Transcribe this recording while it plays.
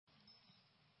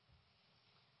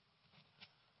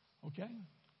Okay?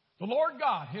 The Lord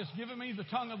God has given me the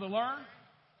tongue of the learned,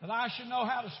 that I should know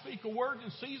how to speak a word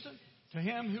in season to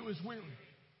him who is weary.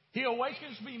 He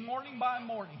awakens me morning by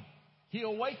morning. He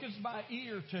awakens my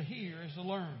ear to hear as to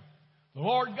learn. The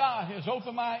Lord God has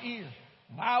opened my ear,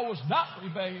 and I was not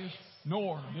rebellious,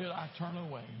 nor did I turn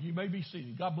away. You may be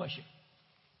seated. God bless you.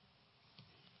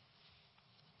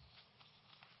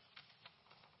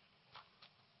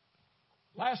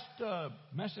 Last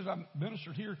message I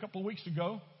ministered here a couple of weeks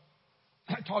ago,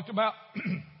 I talked about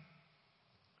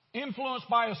influence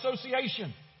by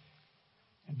association.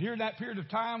 And during that period of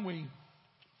time, we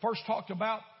first talked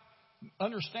about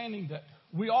understanding that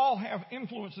we all have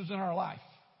influences in our life.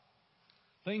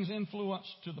 Things influence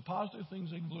to the positive,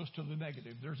 things influence to the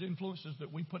negative. There's influences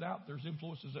that we put out, there's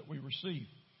influences that we receive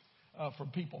from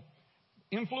people.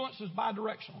 Influence is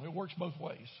bidirectional. It works both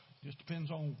ways. It just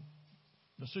depends on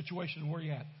the situation where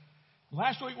you're at.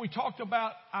 Last week we talked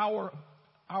about our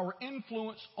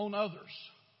influence on others.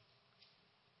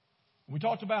 We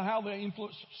talked about how the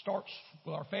influence starts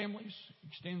with our families,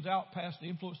 extends out past the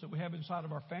influence that we have inside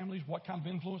of our families. What kind of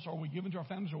influence are we giving to our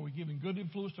families? Are we giving good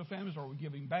influence to our families? Are we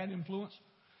giving bad influence?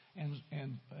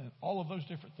 And all of those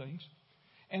different things.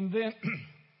 And then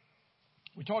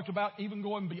we talked about even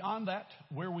going beyond that,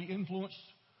 where we influence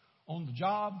on the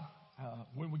job,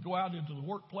 when we go out into the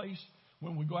workplace,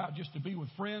 when we go out just to be with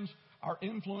friends. Our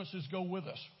influences go with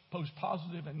us, both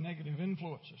positive and negative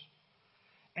influences.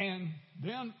 And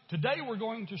then today we're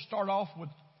going to start off with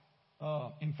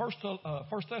in 1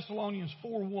 Thessalonians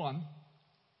 4:1,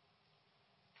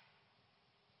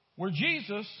 where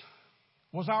Jesus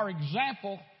was our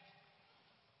example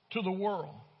to the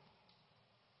world.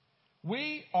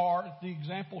 We are the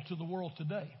example to the world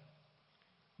today.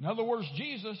 In other words,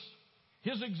 Jesus,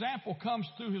 his example comes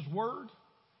through his word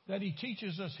that he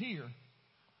teaches us here.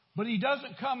 But he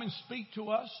doesn't come and speak to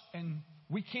us, and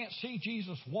we can't see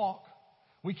Jesus walk.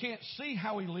 We can't see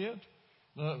how he lived.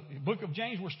 The book of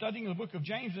James, we're studying the book of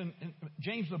James, and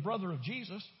James, the brother of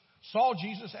Jesus, saw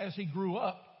Jesus as he grew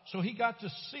up. So he got to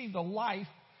see the life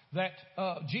that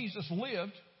Jesus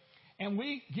lived. And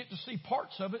we get to see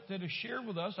parts of it that is shared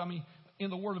with us. I mean, in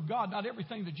the Word of God. Not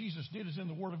everything that Jesus did is in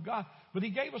the Word of God. But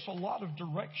he gave us a lot of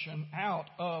direction out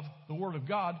of the Word of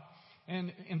God.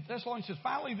 And in Thessalonians says,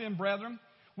 finally then, brethren,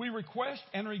 we request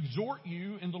and exhort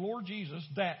you in the Lord Jesus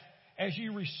that as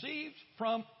you received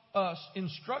from us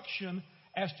instruction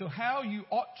as to how you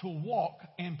ought to walk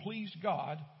and please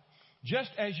God, just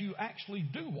as you actually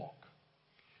do walk,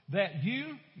 that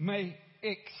you may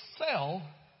excel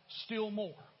still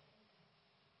more.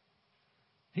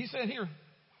 He said here,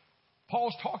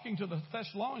 Paul's talking to the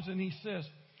Thessalonians, and he says,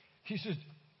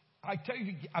 I tell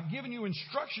you, I've given you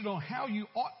instruction on how you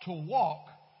ought to walk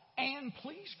and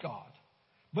please God.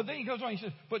 But then he goes on, he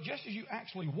says, but just as you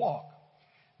actually walk,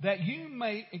 that you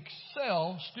may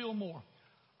excel still more.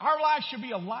 Our life should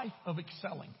be a life of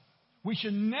excelling. We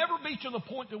should never be to the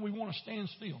point that we want to stand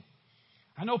still.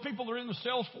 I know people that are in the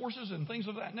sales forces and things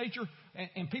of that nature,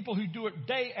 and people who do it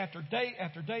day after day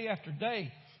after day after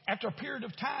day. After a period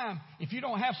of time, if you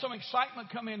don't have some excitement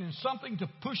come in and something to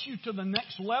push you to the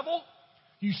next level,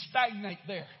 you stagnate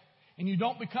there. And you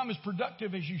don't become as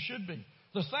productive as you should be.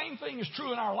 The same thing is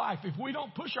true in our life. If we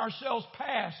don't push ourselves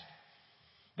past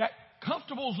that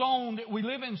comfortable zone that we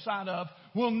live inside of,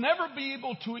 we'll never be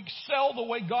able to excel the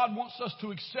way God wants us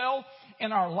to excel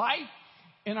in our life,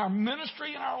 in our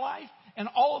ministry in our life, and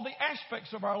all of the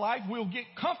aspects of our life. We'll get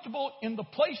comfortable in the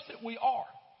place that we are.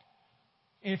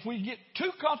 If we get too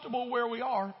comfortable where we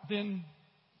are, then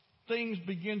things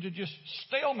begin to just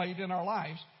stalemate in our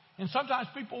lives. And sometimes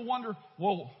people wonder,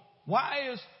 well,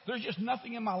 why is there's just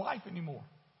nothing in my life anymore?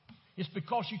 It's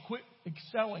because you quit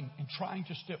excelling and trying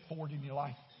to step forward in your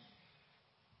life.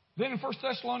 Then in 1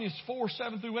 Thessalonians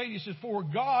 4:7-8, it says, for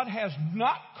God has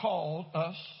not called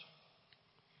us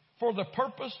for the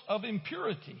purpose of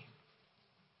impurity.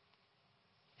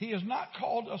 He has not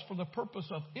called us for the purpose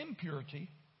of impurity,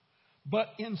 but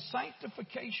in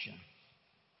sanctification.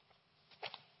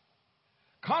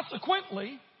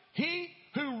 Consequently, he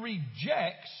who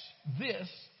rejects this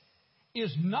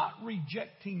is not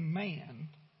rejecting man,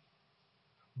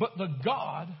 but the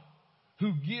God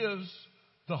who gives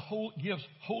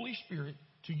Holy Spirit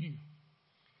to you.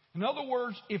 In other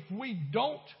words, if we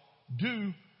don't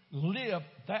live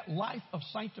that life of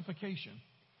sanctification.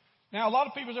 Now, a lot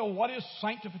of people say, well, what is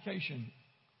sanctification?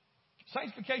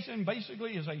 Sanctification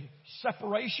basically is a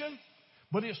separation,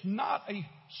 but it's not a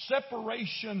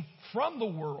separation from the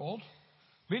world.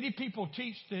 Many people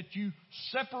teach that you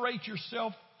separate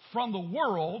yourself from the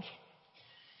world,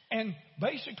 and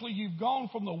basically you've gone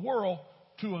from the world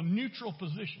to a neutral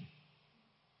position.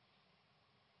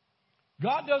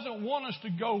 God doesn't want us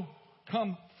to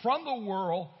come from the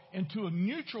world into a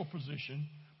neutral position,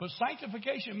 but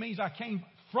sanctification means I came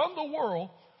from the world,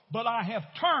 but I have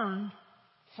turned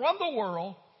from the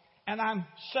world and I'm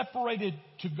separated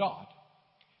to God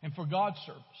and for God's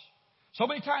service. So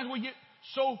many times we get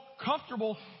so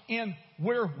comfortable in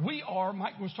where we are.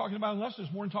 Mike was talking about in lesson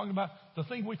this morning, talking about the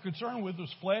thing we're concerned with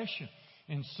is flesh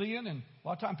and sin. And a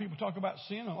lot of times people talk about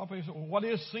sin. And a lot of people say, well, what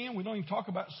is sin? We don't even talk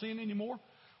about sin anymore.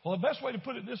 Well, the best way to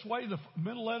put it this way, the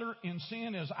middle letter in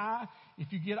sin is I.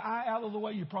 If you get I out of the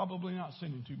way, you're probably not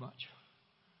sinning too much.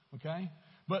 Okay?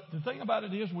 But the thing about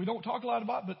it is we don't talk a lot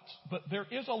about it, but there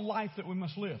is a life that we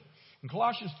must live. In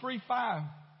Colossians 3:5,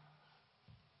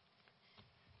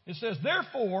 it says,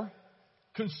 therefore,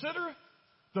 consider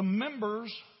the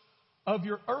members of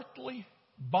your earthly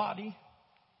body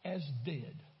as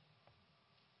dead.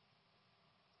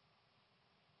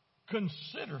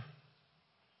 Consider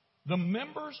the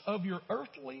members of your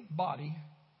earthly body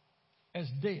as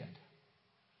dead.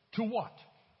 To what?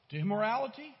 To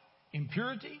immorality,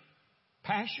 impurity,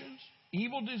 passions,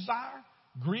 evil desire,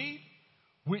 greed,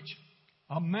 which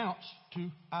amounts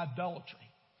to idolatry.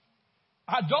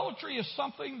 Idolatry is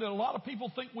something that a lot of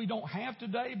people think we don't have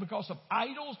today because of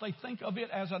idols. They think of it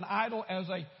as an idol, as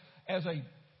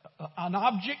an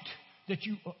object that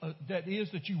you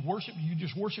worship. You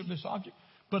just worship this object.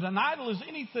 But an idol is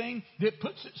anything that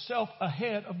puts itself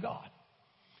ahead of God.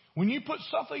 When you put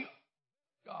something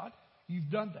God, you've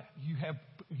done that.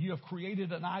 You have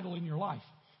created an idol in your life.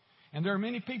 And there are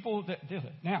many people that did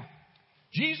it. Now,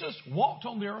 Jesus walked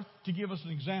on the earth to give us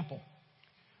an example.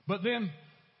 But then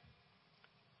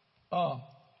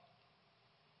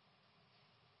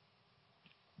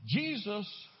Jesus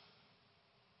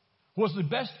was the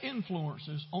best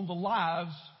influences on the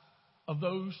lives of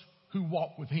those who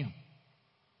walked with him.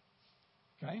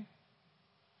 Okay?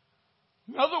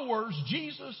 In other words,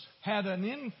 Jesus had an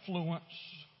influence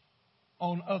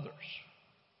on others.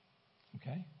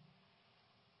 Okay?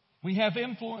 We have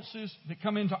influences that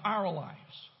come into our lives.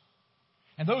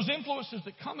 And those influences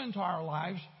that come into our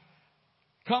lives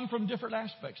come from different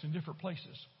aspects in different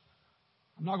places.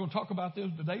 I'm not going to talk about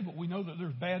those today, but we know that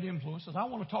there's bad influences. I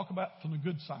want to talk about from the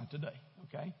good side today.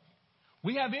 Okay?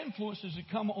 We have influences that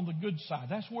come on the good side.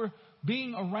 That's where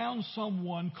being around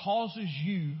someone causes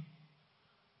you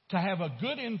to have a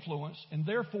good influence and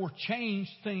therefore change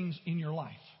things in your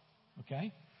life.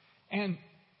 Okay? And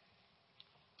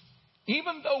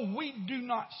even though we do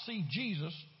not see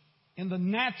Jesus in the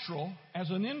natural as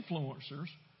an influencer,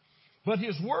 but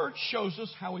his word shows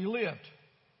us how he lived.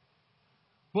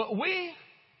 But we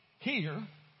here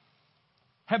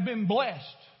have been blessed.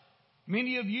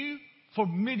 Many of you for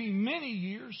many, many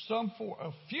years, some for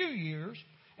a few years,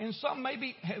 and some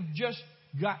maybe have just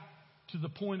got to the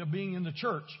point of being in the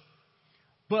church.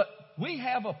 But we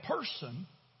have a person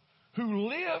who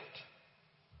lived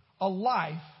a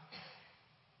life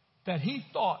that he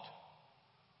thought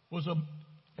was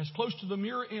as close to the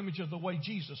mirror image of the way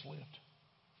Jesus lived.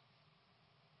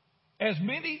 As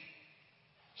many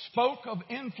spoke of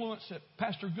influence at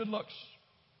Pastor Goodluck's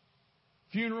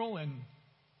funeral and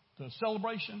the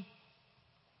celebration,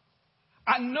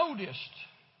 I noticed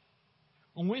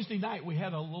on Wednesday night we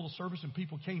had a little service and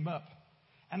people came up,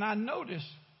 and I noticed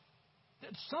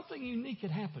that something unique had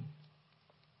happened.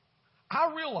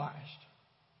 I realized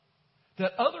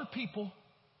that other people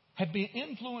had been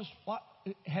influenced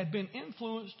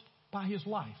by his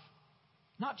life.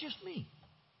 Not just me.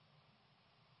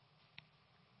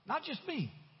 Not just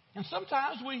me. And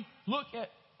sometimes we look at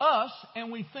us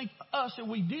and we think us and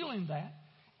we deal in that.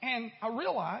 And I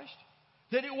realized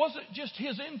that it wasn't just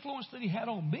his influence that he had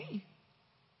on me.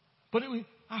 But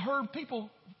I heard people,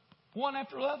 one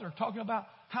after the other, talking about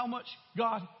how much Good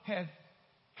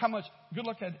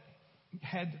Luck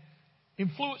had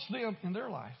influenced them in their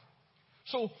life.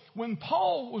 So when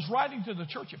Paul was writing to the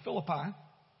church at Philippi,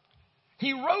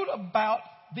 he wrote about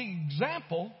the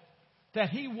example that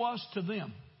he was to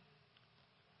them.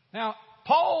 Now,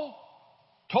 Paul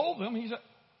told them, he said,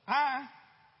 I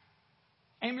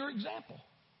am your example.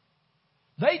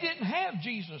 They didn't have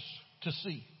Jesus to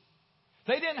see.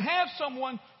 They didn't have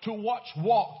someone to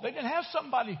walk. They didn't have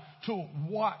somebody to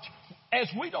watch. As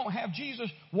we don't have Jesus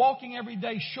walking every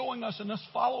day showing us and us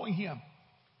following him.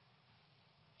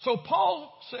 So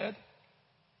Paul said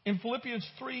in Philippians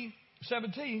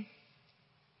 3:17,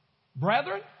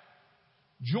 brethren,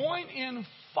 join in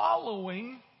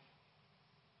following.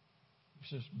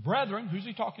 He says, brethren, who's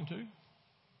he talking to?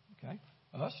 Okay,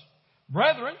 us.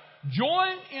 Brethren,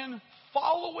 join in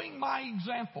following my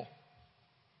example.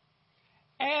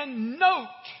 And note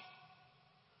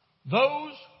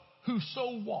those who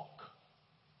so walk.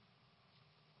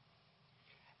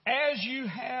 as you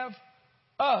have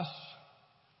us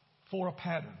for a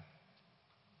pattern.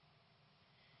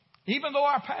 Even though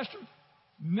our pastor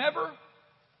never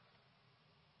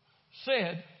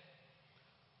said,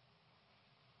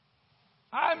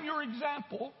 I'm your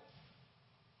example.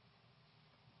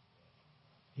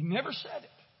 He never said it.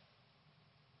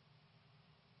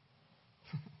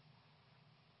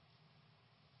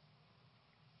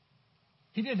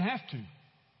 He didn't have to.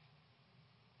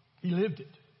 He lived it.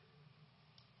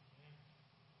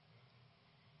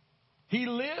 He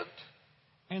lived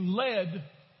and led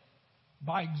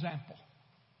by example.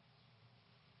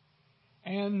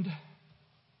 And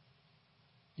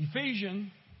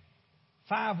Ephesians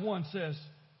 5:1 says,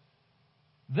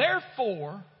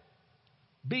 therefore,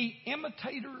 be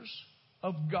imitators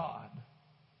of God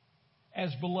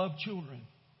as beloved children.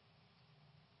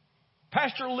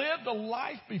 Pastor lived a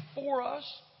life before us,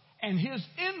 and his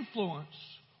influence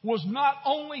was not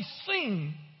only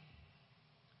seen,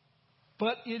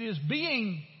 but it is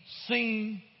being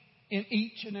seen in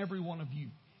each and every one of you.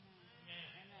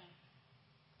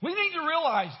 We need to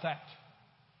realize that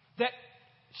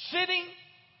sitting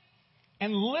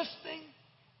and listening,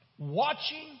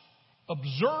 watching,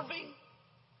 observing,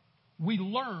 we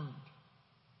learned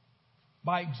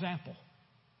by example.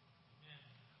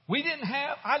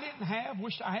 I didn't have,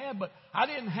 wish I had, but I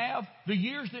didn't have the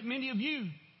years that many of you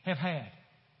have had.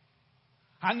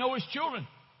 I know as children,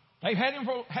 they've had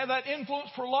that influence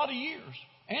for a lot of years.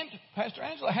 And Pastor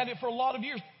Angela had it for a lot of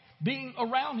years, being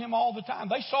around him all the time.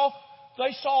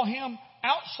 They saw him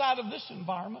outside of this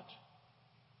environment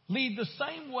lead the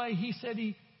same way he said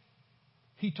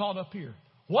he taught up here.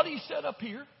 What he said up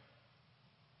here,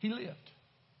 he lived.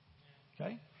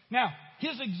 Okay? Now,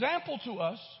 his example to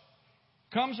us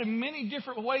comes in many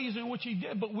different ways in which he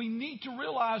did, but we need to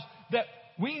realize that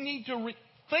we need to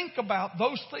think about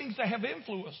those things that have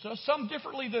influenced us, some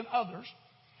differently than others,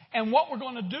 and what we're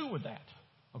going to do with that.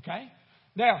 Okay?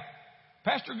 Now,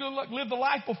 Pastor Goodluck lived a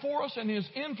life before us, and his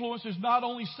influence is not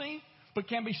only seen, but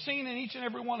can be seen in each and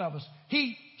every one of us.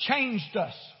 He changed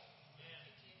us.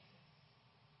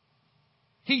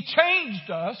 He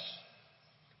changed us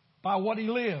by what he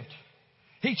lived.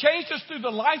 He changed us through the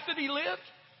life that he lived,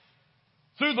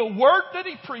 through the word that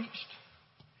he preached,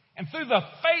 and through the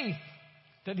faith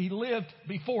that he lived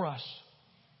before us,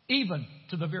 even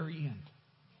to the very end.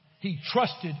 He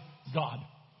trusted God.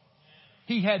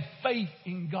 He had faith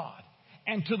in God.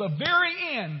 And to the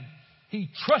very end, he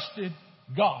trusted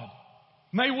God.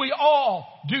 May we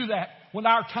all do that when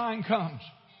our time comes.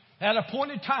 At a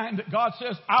appointed time that God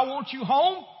says, I want you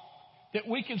home, that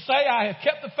we can say, I have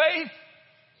kept the faith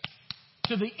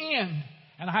to the end,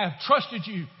 and I have trusted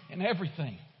you in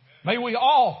everything. May we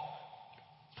all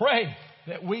pray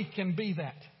that we can be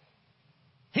that.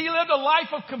 He lived a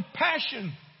life of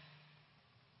compassion.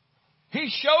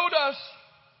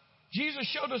 Jesus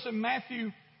showed us in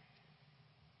Matthew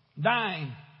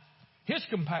 9 his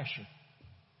compassion.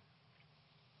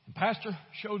 And Pastor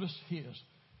showed us his.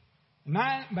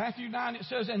 Matthew 9, it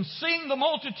says, and seeing the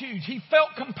multitudes, he felt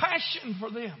compassion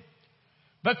for them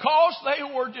because they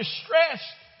were distressed,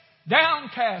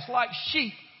 downcast like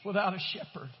sheep without a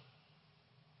shepherd.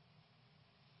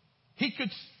 He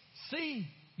could see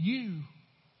you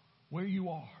where you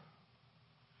are.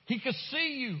 He could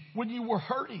see you when you were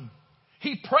hurting.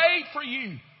 He prayed for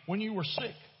you when you were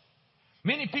sick.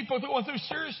 Many people going through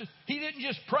seriousness, he didn't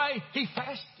just pray, he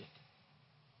fasted.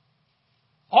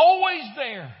 Always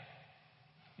there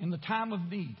in the time of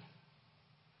need.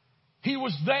 He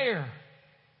was there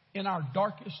in our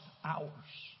darkest hours.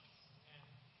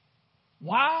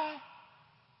 Why?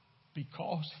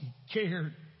 Because he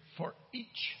cared for each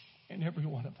and every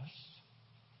one of us.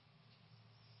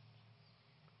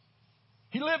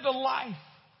 He lived a life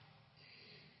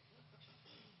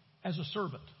as a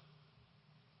servant.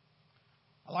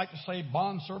 I like to say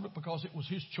bond servant because it was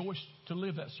his choice to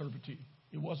live that servitude.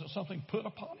 It wasn't something put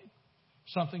upon him,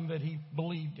 something that he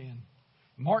believed in.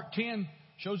 Mark 10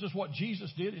 shows us what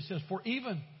Jesus did. It says, for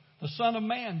even the Son of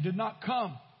Man did not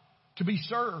come to be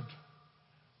served,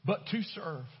 but to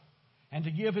serve, and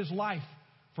to give his life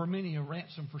for many a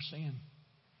ransom for sin.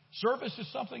 Service is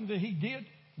something that he did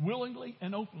willingly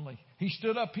and openly. He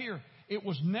stood up here. It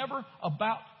was never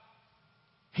about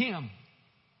him.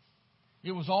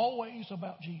 It was always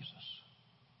about Jesus.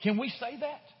 Can we say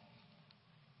that?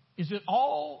 Is it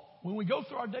all, when we go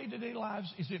through our day-to-day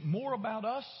lives, is it more about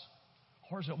us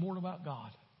or is it more about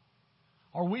God?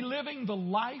 Are we living the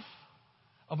life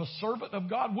of a servant of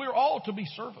God? We're all to be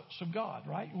servants of God,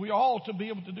 right? We're all to be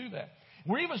able to do that.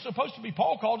 We're even supposed to be,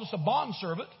 Paul called us a bond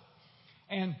servant.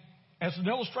 And as an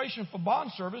illustration for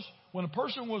bond service, when a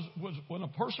person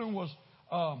was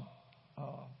a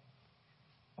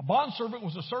bondservant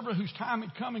was a servant whose time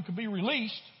had come and could be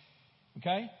released,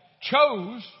 okay,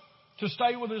 chose to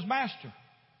stay with his master.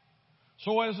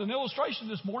 So as an illustration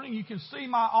this morning, you can see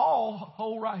my awl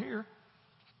hole right here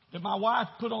that my wife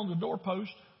put on the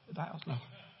doorpost at the house. No.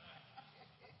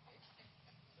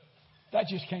 That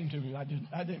just came to me. I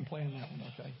didn't plan that one,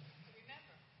 okay?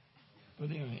 But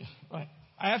anyway, right.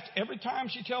 Every time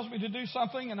she tells me to do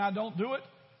something and I don't do it,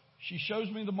 she shows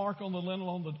me the mark on the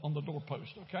lintel on the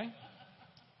doorpost, okay?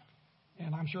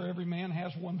 And I'm sure every man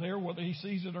has one there, whether he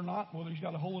sees it or not, whether he's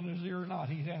got a hole in his ear or not,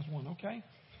 he has one, okay?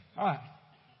 All right.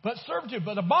 But servitude,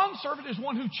 but a bondservant is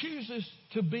one who chooses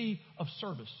to be of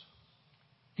service.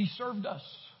 He served us.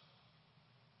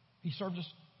 He served us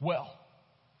well.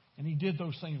 And he did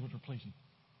those things which were pleasing.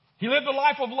 He lived a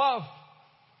life of love.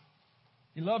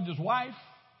 He loved his wife,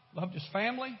 loved his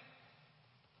family,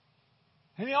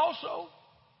 and he also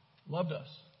loved us.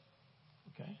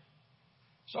 Okay?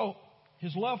 So,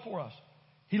 his love for us.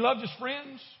 He loved his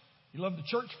friends. He loved the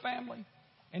church family.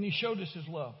 And he showed us his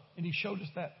love. And he showed us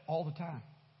that all the time.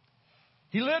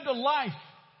 He lived a life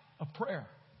of prayer.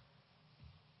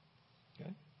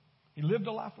 Okay? He lived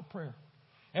a life of prayer.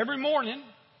 Every morning,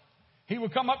 he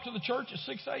would come up to the church at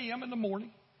 6 a.m. in the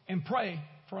morning and pray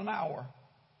for an hour,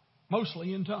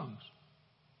 mostly in tongues.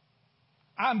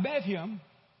 I met him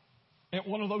at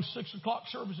one of those 6 o'clock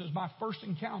services. My first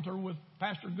encounter with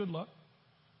Pastor Goodluck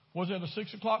was at a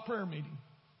 6 o'clock prayer meeting.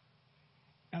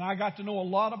 And I got to know a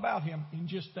lot about him in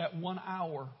just that 1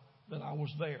 hour that I was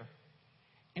there.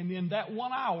 And in that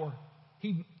 1 hour,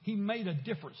 he made a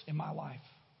difference in my life.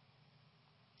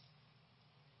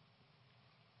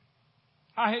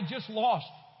 I had just lost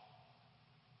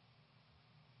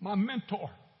my mentor,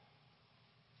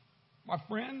 my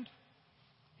friend.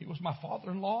 He was my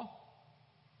father-in-law.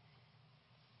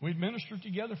 We'd ministered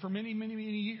together for many, many,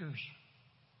 many years.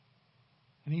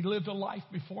 And he lived a life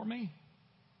before me.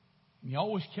 And he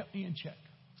always kept me in check.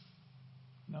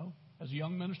 You know, as a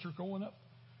young minister growing up,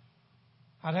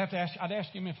 I'd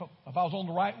ask him if I was on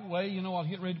the right way. You know, I was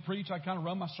getting ready to preach. I'd kind of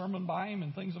run my sermon by him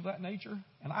and things of that nature.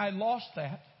 And I had lost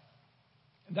that.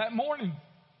 And that morning,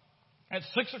 at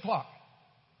 6 o'clock,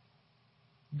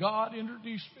 God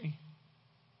introduced me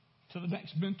to the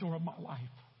next mentor of my life.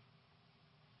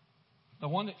 The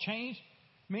one that changed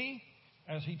me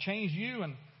as he changed you.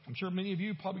 And I'm sure many of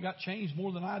you probably got changed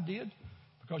more than I did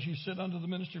because you sit under the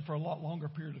ministry for a lot longer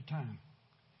period of time.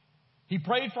 He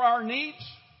prayed for our needs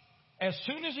as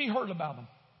soon as he heard about them.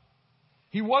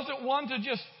 He wasn't one to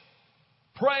just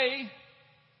pray,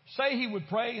 say he would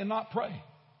pray and not pray.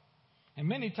 And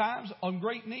many times on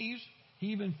great needs, he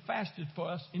even fasted for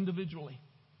us individually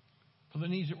for the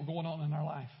needs that were going on in our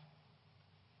life.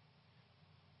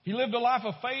 He lived a life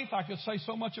of faith. I could say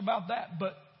so much about that,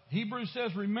 but Hebrews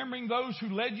says, remembering those who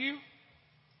led you.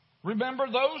 Remember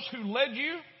those who led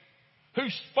you, who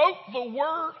spoke the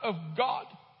word of God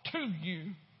to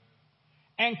you,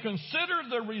 and consider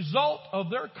the result of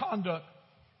their conduct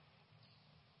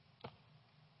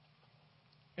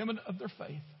eminent of their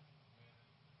faith.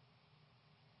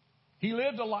 He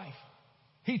lived a life.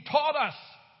 He taught us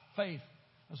faith.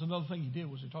 That's another thing he did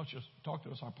was he talked to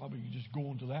us. I probably could just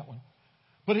go into that one.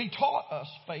 But he taught us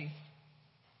faith.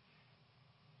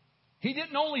 He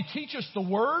didn't only teach us the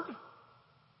word,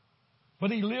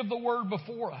 but he lived the word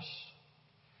before us.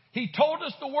 He told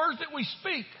us the words that we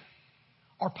speak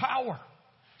are power.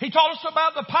 He taught us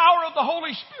about the power of the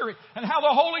Holy Spirit and how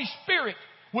the Holy Spirit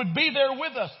would be there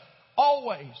with us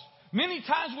always. Many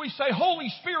times we say, Holy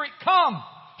Spirit, come.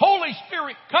 Holy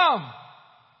Spirit, come.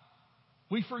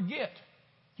 We forget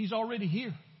he's already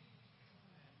here.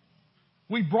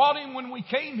 We brought him when we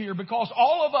came here because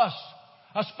all of us,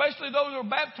 especially those who are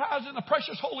baptized in the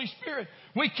precious Holy Spirit,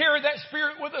 we carry that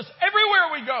Spirit with us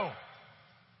everywhere we go.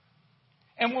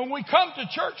 And when we come to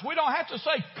church, we don't have to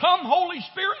say, come Holy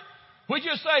Spirit. We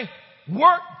just say,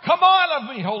 work, come out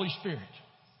of me, Holy Spirit.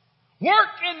 Work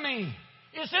in me.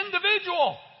 It's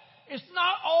individual. It's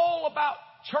not all about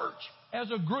church as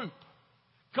a group.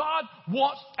 God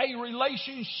wants a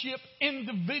relationship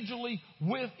individually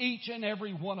with each and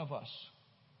every one of us.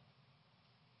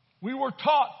 We were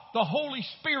taught the Holy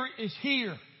Spirit is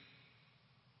here.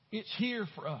 It's here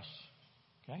for us.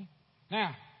 Okay?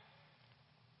 Now,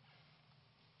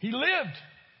 he lived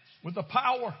with the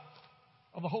power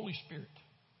of the Holy Spirit.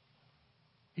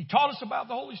 He taught us about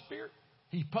the Holy Spirit.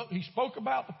 He spoke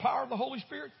about the power of the Holy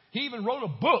Spirit. He even wrote a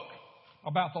book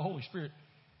about the Holy Spirit.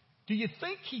 Do you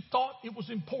think he thought it was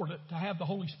important to have the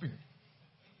Holy Spirit?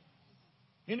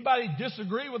 Anybody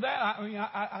disagree with that?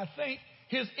 I think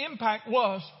his impact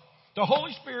was The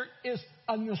Holy Spirit is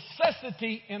a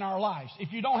necessity in our lives.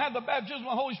 If you don't have the baptism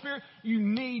of the Holy Spirit, you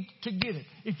need to get it.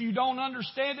 If you don't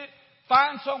understand it,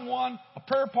 find someone, a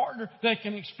prayer partner, that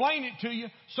can explain it to you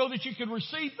so that you can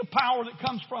receive the power that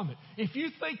comes from it. If you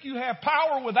think you have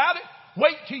power without it,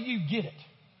 wait till you get it.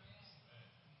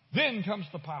 Then comes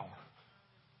the power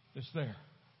that's there.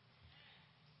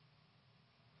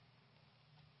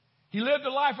 He lived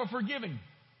a life of forgiving.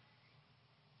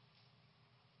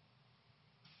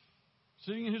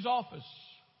 Sitting in his office.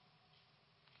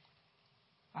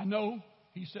 I know,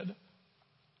 he said,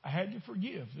 I had to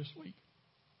forgive this week.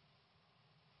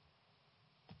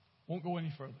 Won't go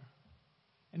any further.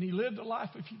 And he lived a life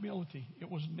of humility.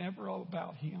 It was never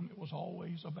about him. It was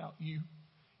always about you.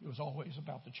 It was always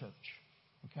about the church.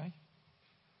 Okay?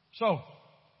 So,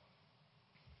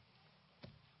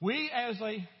 we as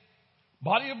a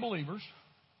body of believers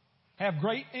have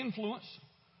great influence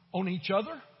on each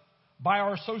other by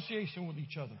our association with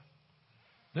each other.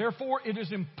 Therefore, it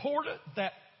is important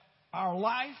that our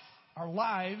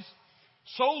lives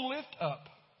so lift up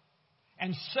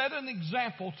and set an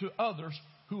example to others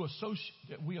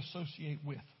that we associate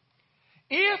with.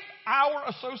 If our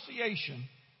association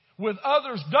with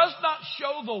others does not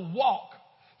show the walk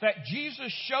that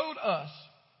Jesus showed us,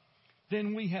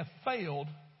 then we have failed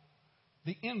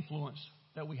the influence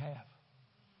that we have.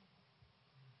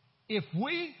 If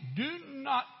we do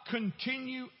not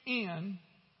continue in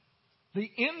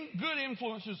the good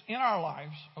influences in our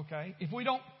lives, okay, if we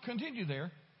don't continue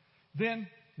there, then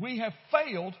we have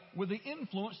failed with the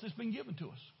influence that's been given to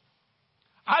us.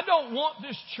 I don't want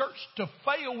this church to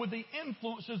fail with the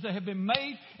influences that have been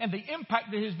made and the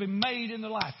impact that has been made in the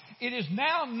life. It is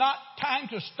now not time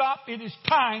to stop. It is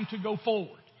time to go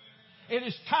forward. It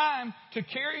is time to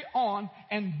carry on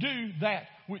and do that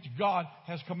which God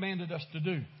has commanded us to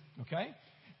do. Okay?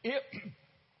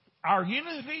 Our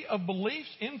unity of beliefs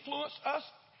influence us,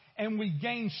 and we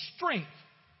gain strength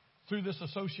through this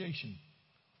association.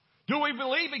 Do we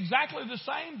believe exactly the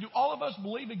same? Do all of us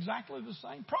believe exactly the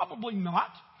same? Probably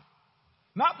not.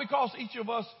 Not because each of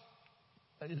us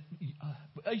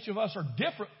are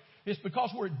different. It's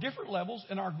because we're at different levels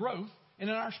in our growth and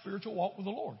in our spiritual walk with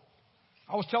the Lord.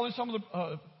 I was telling some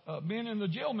of the men in the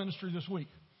jail ministry this week.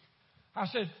 I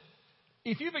said,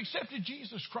 if you've accepted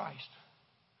Jesus Christ,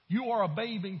 you are a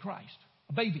babe in Christ.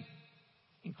 A baby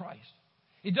in Christ.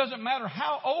 It doesn't matter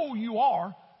how old you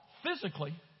are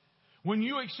physically. When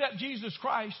you accept Jesus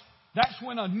Christ, that's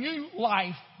when a new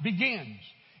life begins.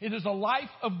 It is a life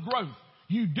of growth.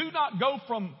 You do not go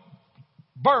from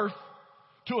birth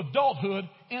to adulthood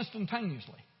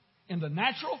instantaneously in the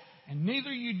natural, and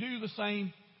neither you do the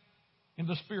same in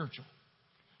the spiritual.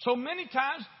 So many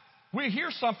times we hear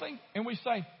something and we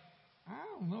say, I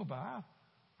don't know about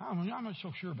that. I'm not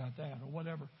so sure about that or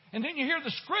whatever. And then you hear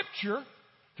the scripture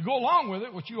to go along with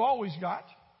it, which you always got,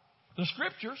 the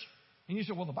scriptures, and you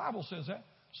say, well, the Bible says that.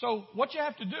 So what you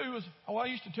have to do is, what I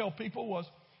used to tell people was,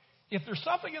 if there's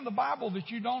something in the Bible that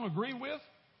you don't agree with,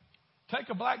 take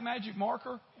a black magic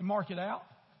marker and mark it out.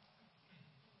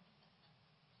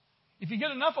 If you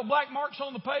get enough of black marks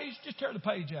on the page, just tear the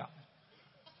page out.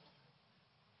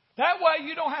 That way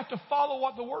you don't have to follow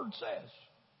what the Word says.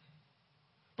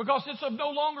 Because it's of no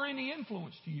longer any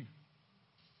influence to you.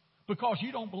 Because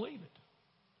you don't believe it.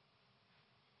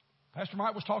 Pastor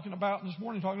Mike was talking about this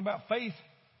morning, faith.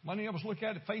 Many of us look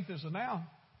at it, faith as a noun.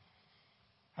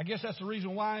 I guess that's the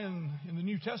reason why in the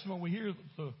New Testament we hear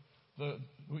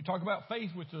we talk about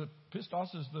faith, which the pistos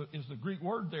is the Greek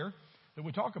word there that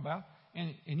we talk about.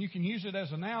 And you can use it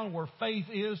as a noun where faith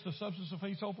is the substance of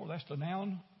faith, so forth. That's the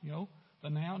noun, the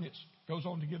noun. It goes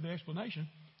on to give the explanation.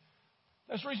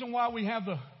 That's the reason why we have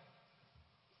the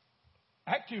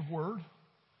active word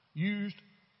used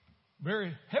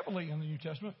very heavily in the New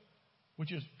Testament,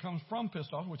 which comes from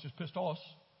pistos, which is pistos,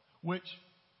 which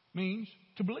means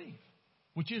to believe,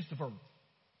 which is the verb.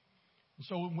 And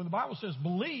so when the Bible says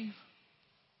believe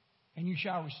and you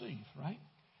shall receive, right?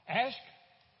 Ask,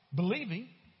 believing,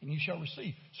 and you shall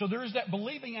receive. So there is that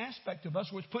believing aspect of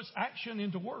us which puts action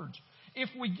into words. If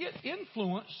we get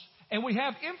influence, and we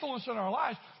have influence in our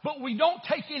lives, but we don't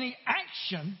take any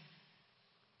action,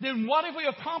 then what have we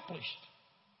accomplished?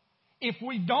 If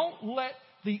we don't let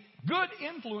the good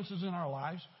influences in our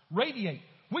lives radiate.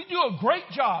 We do a great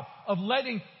job of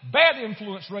letting bad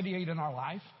influence radiate in our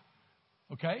life.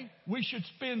 Okay? We should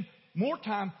spend more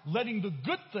time letting the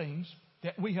good things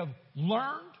that we have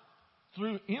learned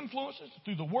through influences,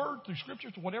 through the Word, through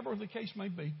Scriptures, whatever the case may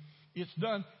be. It's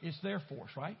done. It's there for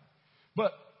us, right?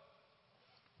 But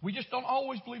we just don't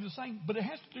always believe the same. But it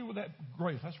has to do with that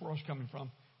growth. That's where I was coming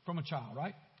from a child,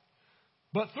 right?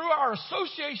 But through our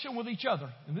association with each other,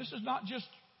 and this is not just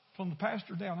from the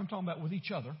pastor down, I'm talking about with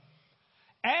each other.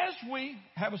 As we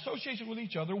have association with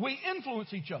each other, we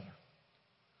influence each other.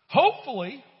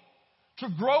 Hopefully, to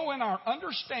grow in our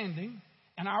understanding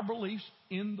and our beliefs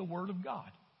in the Word of God.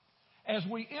 As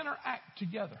we interact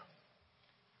together.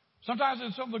 Sometimes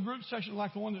in some of the group sessions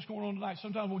like the one that's going on tonight,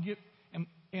 sometimes we'll get,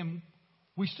 and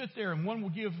we sit there and one will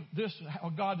give this, how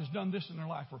God has done this in their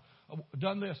life or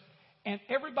done this. And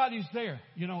everybody's there.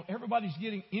 You know, everybody's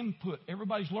getting input.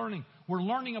 Everybody's learning. We're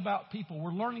learning about people. We're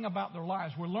learning about their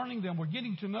lives. We're learning them. We're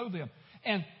getting to know them.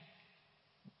 And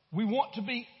we want to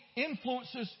be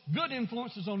good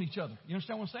influences on each other. You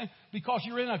understand what I'm saying? Because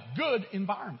you're in a good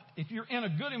environment. If you're in a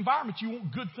good environment, you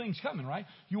want good things coming, right?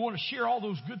 You want to share all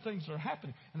those good things that are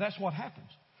happening. And that's what happens.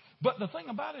 But the thing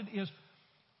about it is,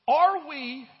 are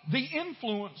we the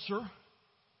influencer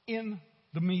in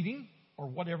the meeting or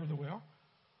whatever that we are?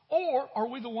 Or are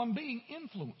we the one being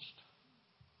influenced?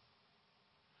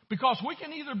 Because we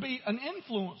can either be an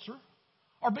influencer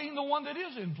or being the one that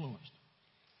is influenced.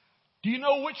 Do you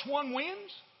know which one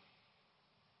wins?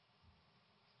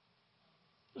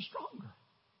 The stronger.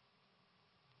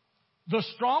 The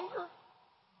stronger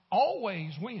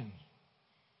always wins.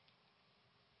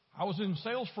 I was in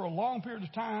sales for a long period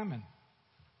of time and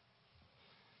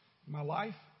in my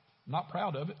life, I'm not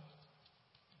proud of it.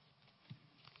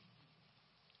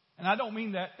 And I don't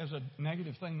mean that as a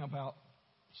negative thing about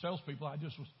salespeople.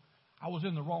 I was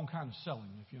in the wrong kind of selling,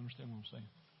 if you understand what I'm saying.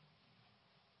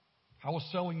 I was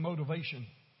selling motivation.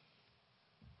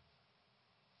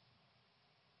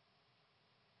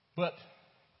 But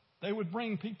they would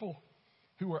bring people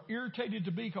who were irritated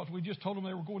to be because we just told them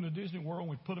they were going to Disney World. And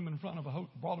we put them in front of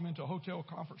brought them into a hotel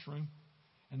conference room.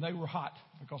 And they were hot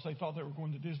because they thought they were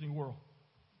going to Disney World.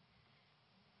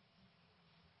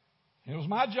 And it was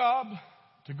my job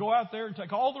to go out there and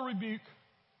take all the rebuke.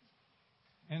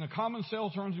 And the common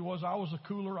sales terms was I was a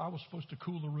cooler. I was supposed to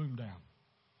cool the room down.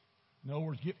 In other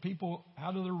words, get people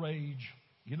out of their rage,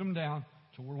 get them down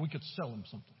to where we could sell them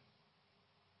something.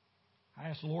 I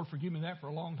asked the Lord forgive me that for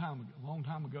a long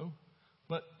time ago.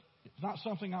 But it's not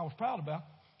something I was proud about.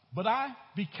 But I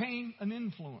became an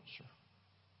influencer.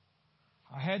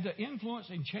 I had to influence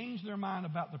and change their mind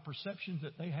about the perceptions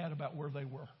that they had about where they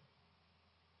were.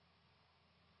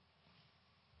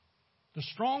 The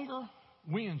stronger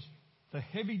wins. The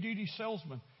heavy-duty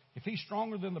salesman, if he's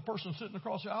stronger than the person sitting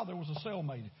across the aisle, there was a sale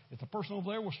made. If the person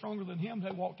over there was stronger than him,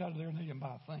 they walked out of there and they didn't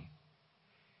buy a thing.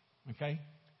 Okay?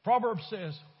 Proverbs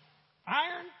says,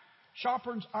 iron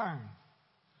sharpens iron.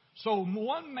 So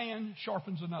one man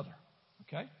sharpens another.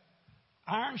 Okay?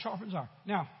 Iron sharpens iron.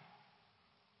 Now,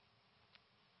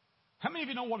 how many of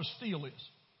you know what a steel is?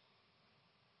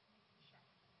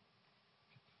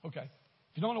 Okay.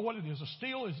 If you don't know what it is, a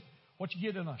steel is what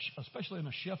you get especially in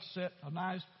a chef's set of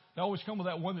knives. They always come with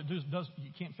that one that does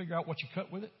you can't figure out what you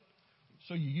cut with it,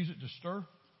 so you use it to stir.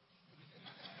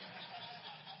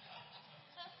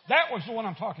 That was the one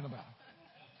I'm talking about.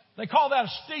 They call that a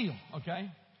steel,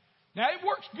 okay? Now, it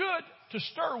works good to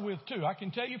stir with, too. I can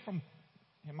tell you from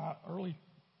in my early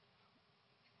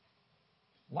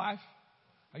life,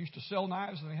 I used to sell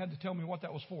knives, and they had to tell me what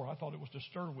that was for. I thought it was to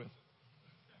stir with.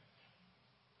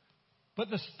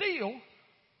 But the steel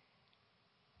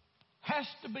has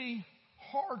to be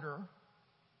harder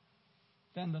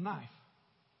than the knife.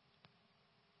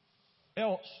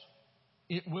 Else,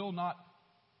 it will not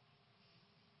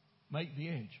make the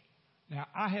edge. Now,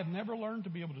 I have never learned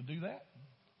to be able to do that.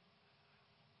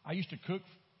 I used to cook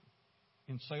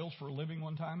in sales for a living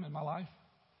one time in my life.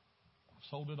 I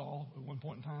sold it all at one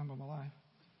point in time in my life.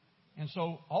 And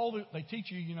so they teach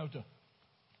you,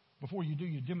 before you do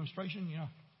your demonstration,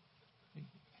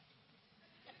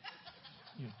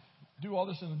 you do all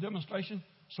this in a demonstration.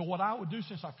 So what I would do,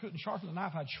 since I couldn't sharpen the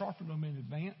knife, I'd sharpen them in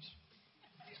advance.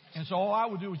 And so all I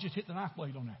would do was just hit the knife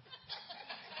blade on there.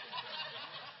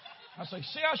 I'd say,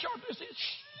 see how sharp this is?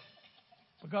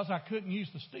 Because I couldn't use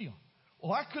the steel.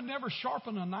 Well, I could never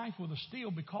sharpen a knife with a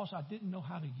steel because I didn't know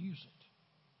how to use it.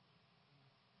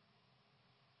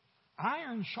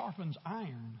 Iron sharpens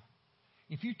iron.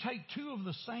 If you take two of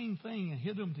the same thing and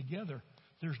hit them together,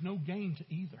 there's no gain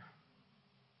to either.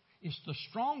 It's the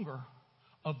stronger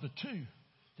of the two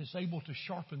that's able to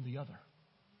sharpen the other.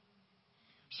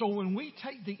 So when we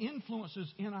take the influences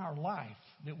in our life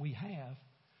that we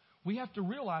have to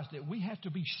realize that we have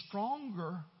to be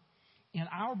stronger in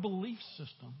our belief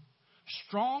system,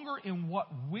 stronger in what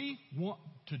we want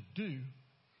to do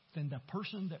than the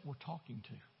person that we're talking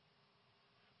to.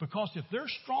 Because if they're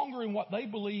stronger in what they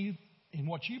believe and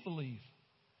what you believe,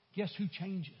 guess who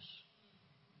changes?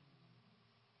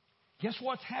 Guess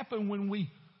what's happened when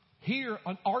we hear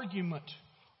an argument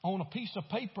on a piece of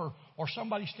paper, or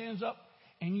somebody stands up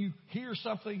and you hear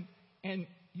something and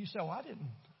you say, well,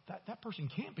 that person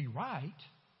can't be right.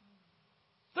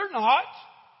 They're not.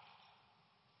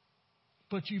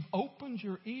 But you've opened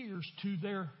your ears to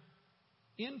their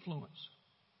influence.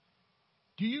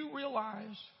 Do you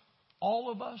realize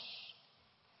all of us,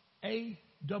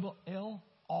 A-double-L,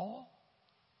 all?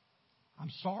 I'm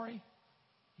sorry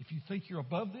if you think you're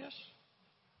above this,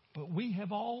 but we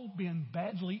have all been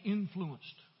badly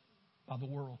influenced by the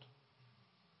world.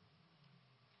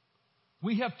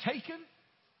 We have taken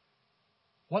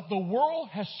what the world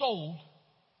has sold,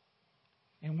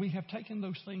 and we have taken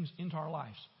those things into our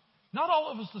lives. Not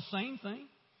all of us the same thing,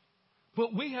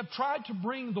 but we have tried to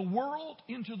bring the world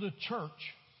into the church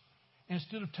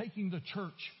instead of taking the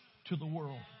church to the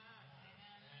world.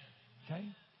 Okay?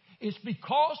 It's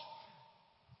because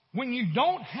when you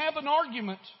don't have an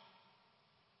argument,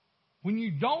 when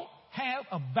you don't have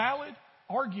a valid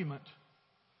argument,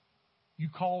 you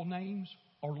call names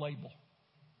or label.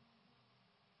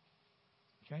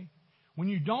 Okay? When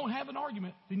you don't have an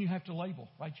argument, then you have to label,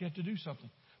 right? You have to do something.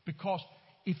 Because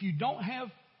if you don't have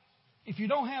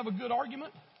a good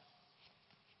argument,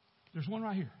 there's one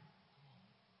right here.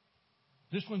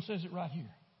 This one says it right here.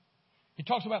 It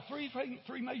talks about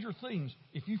three major things.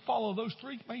 If you follow those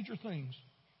three major things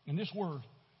in this word,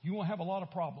 you will have a lot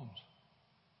of problems.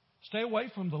 Stay away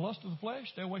from the lust of the flesh,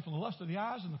 stay away from the lust of the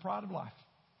eyes, and the pride of life.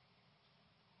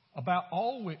 About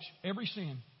all which every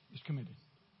sin is committed.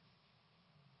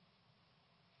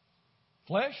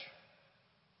 Flesh,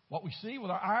 what we see with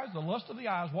our eyes, the lust of the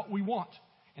eyes, what we want.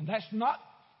 And that's not,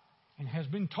 and has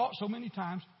been taught so many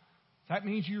times, that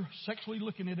means you're sexually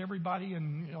looking at everybody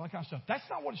and that kind of stuff. That's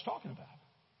not what it's talking about.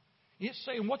 It's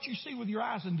saying what you see with your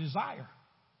eyes and desire.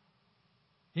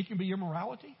 It can be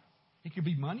immorality. It can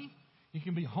be money. It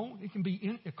can be home. It can be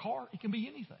in a car. It can be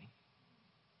anything.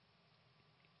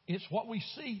 It's what we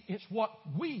see. It's what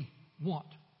we want.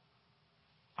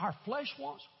 Our flesh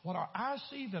wants, what our eyes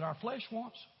see that our flesh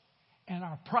wants, and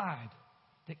our pride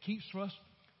that keeps us.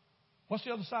 What's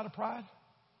the other side of pride?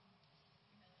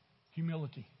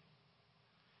 Humility.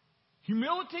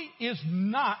 Humility is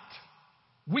not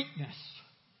weakness.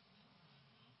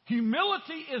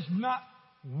 Humility is not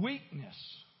weakness.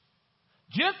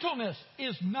 Gentleness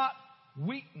is not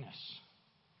weakness.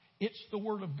 It's the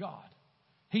Word of God.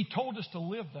 He told us to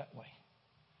live that way.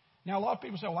 Now, a lot of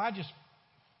people say, well, I just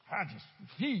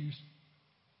refuse.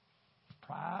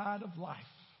 Pride of life.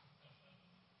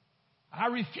 I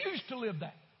refuse to live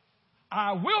that.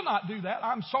 I will not do that.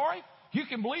 I'm sorry. You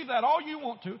can believe that all you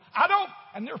want to.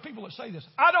 And there are people that say this,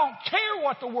 I don't care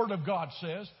what the Word of God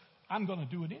says. I'm going to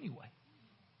do it anyway.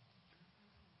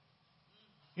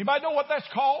 Anybody know what that's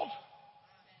called?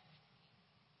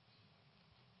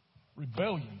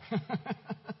 Rebellion.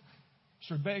 It's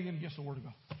rebellion against the Word of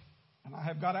God. And I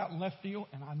have got out in left field,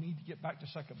 and I need to get back to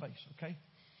second base, okay?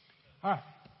 All right.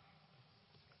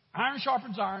 Iron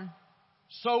sharpens iron,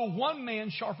 so one man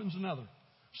sharpens another.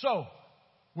 So,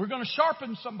 we're going to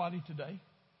sharpen somebody today.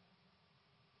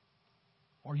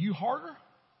 Are you harder?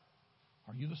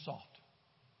 Are you the soft?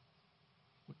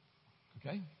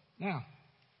 Okay? Now,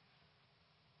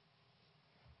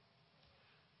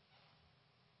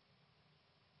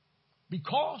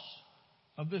 because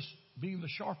of this being the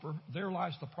sharper, there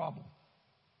lies the problem.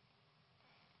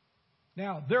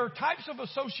 Now, there are types of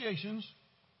associations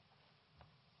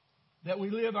that we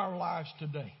live our lives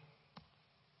today.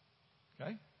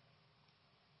 Okay?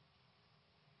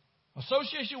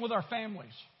 Association with our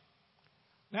families.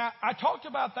 Now, I talked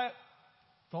about that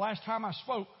the last time I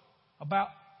spoke about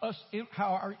us,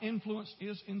 how our influence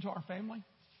is into our family.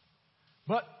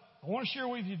 But I want to share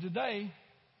with you today,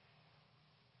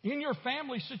 in your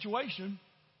family situation,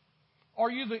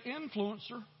 are you the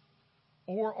influencer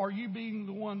or are you being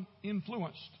the one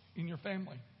influenced in your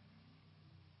family?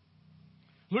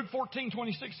 Luke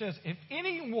 14:26 says, if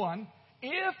anyone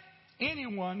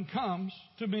comes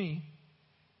to me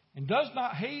and does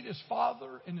not hate his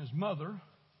father and his mother,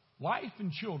 wife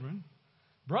and children,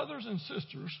 brothers and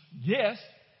sisters, yes,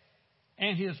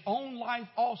 and his own life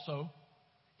also,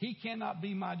 he cannot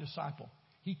be my disciple.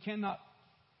 He cannot.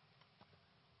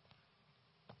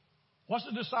 What's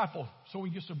a disciple? So we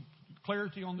get some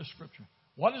clarity on this scripture.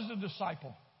 What is a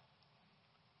disciple?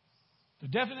 The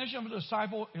definition of a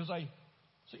disciple is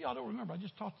see, y'all don't remember. I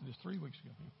just talked to this 3 weeks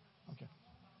ago. Okay.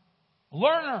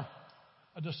 Learner.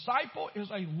 A disciple is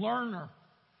a learner.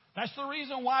 That's the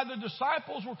reason why the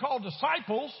disciples were called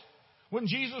disciples when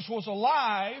Jesus was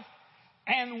alive,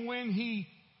 and when he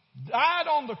died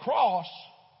on the cross,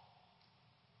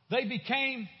 they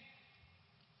became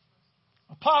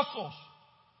apostles.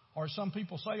 or as some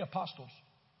people say, apostles.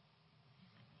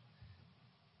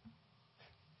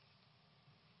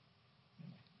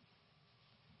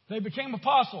 They became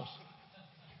apostles.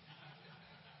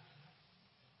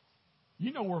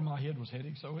 You know where my head was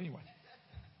heading, so anyway.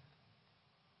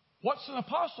 What's an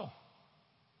apostle?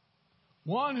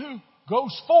 One who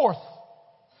goes forth.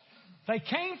 They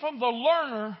came from the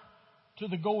learner to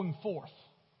the going forth.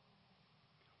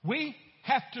 We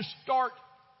have to start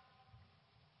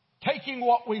taking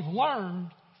what we've learned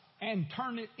and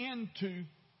turn it into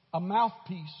a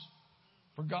mouthpiece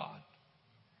for God.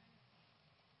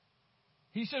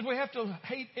 He says we have to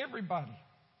hate everybody.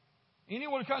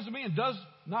 Anyone who comes to me and does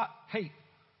not hate.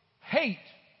 Hate.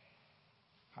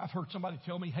 I've heard somebody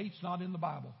tell me hate's not in the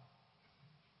Bible.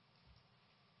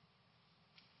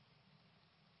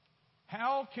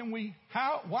 Why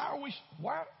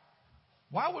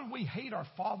would we hate our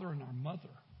father and our mother?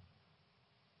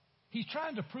 He's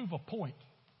trying to prove a point.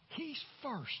 He's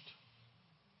first.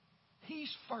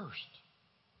 He's first.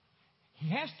 He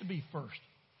has to be first.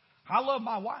 I love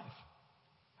my wife.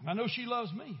 And I know she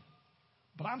loves me.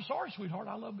 But I'm sorry, sweetheart,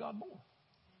 I love God more.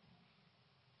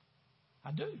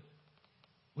 I do.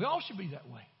 We all should be that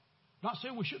way. Not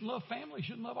saying we shouldn't love family,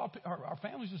 shouldn't love our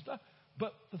families and stuff.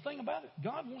 But the thing about it,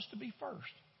 God wants to be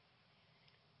first.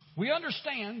 We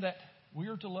understand that we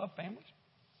are to love families.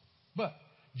 But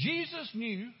Jesus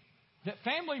knew that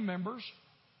family members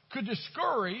could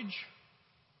discourage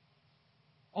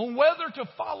on whether to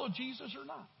follow Jesus or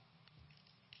not.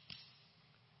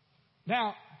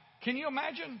 Now, can you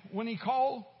imagine when he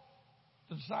called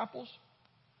the disciples?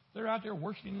 They're out there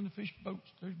working in the fish boats.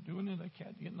 They're doing it. They're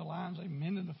getting the lines. They're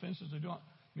mending the fences. They're doing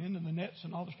mending the nets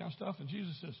and all this kind of stuff. And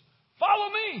Jesus says, "Follow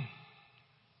me.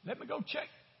 Let me go check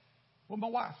with my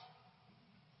wife.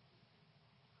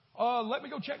 Let me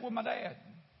go check with my dad."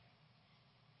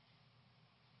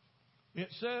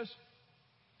 It says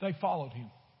they followed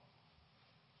him.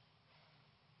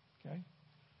 Okay?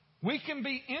 We can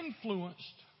be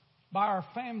influenced by our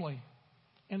family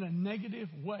in a negative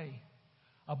way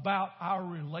about our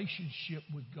relationship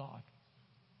with God.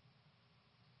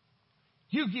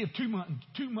 You give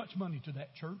too much money to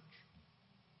that church.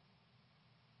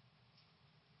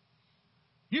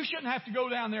 You shouldn't have to go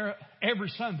down there every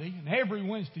Sunday and every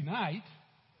Wednesday night.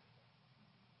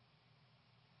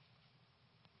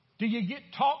 Do you get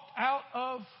talked out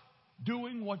of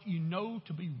doing what you know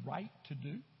to be right to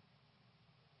do?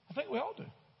 I think we all do.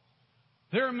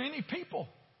 There are many people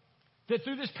that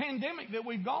through this pandemic that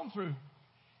we've gone through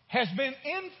has been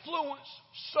influenced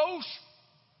so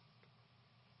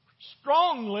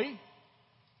strongly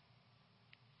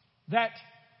that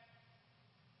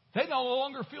they no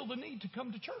longer feel the need to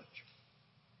come to church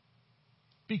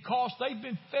because they've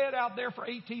been fed out there for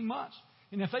 18 months.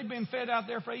 And if they've been fed out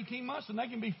there for 18 months, then they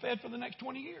can be fed for the next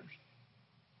 20 years.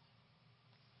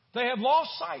 They have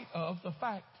lost sight of the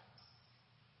fact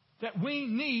that we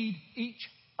need each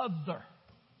other.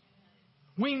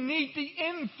 We need the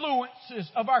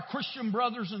influences of our Christian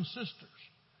brothers and sisters.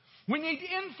 We need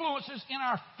influences in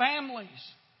our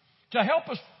families to help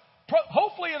us.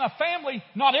 Hopefully in a family,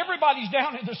 not everybody's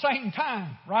down at the same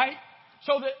time, right?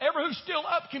 So that everyone who's still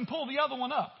up can pull the other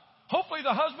one up. Hopefully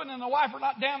the husband and the wife are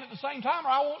not down at the same time or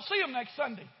I won't see them next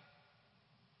Sunday.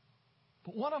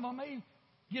 But one of them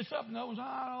gets up and knows,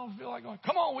 I don't feel like going.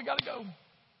 Come on, we got to go.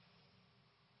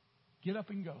 Get up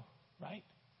and go, right?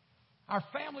 Our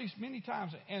families many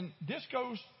times, and this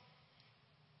goes,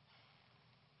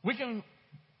 we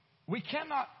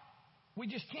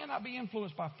just cannot be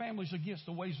influenced by families against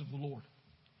the ways of the Lord.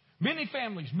 Many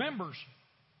families, members,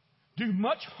 do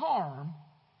much harm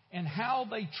in how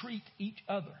they treat each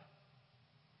other.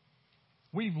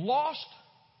 We've lost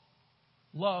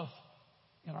love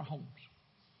in our homes.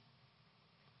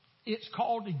 It's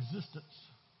called existence.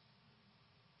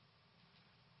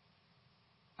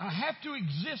 I have to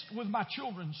exist with my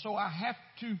children, so I have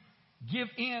to give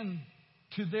in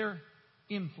to their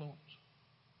influence.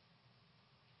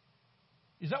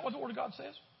 Is that what the Word of God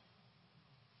says?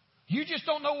 You just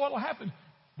don't know what will happen.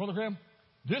 Brother Graham,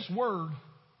 this word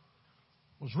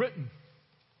was written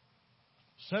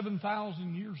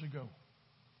 7,000 years ago.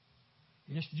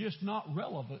 And it's just not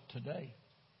relevant today.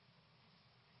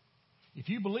 If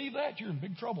you believe that, you're in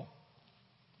big trouble.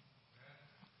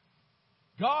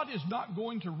 God is not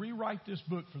going to rewrite this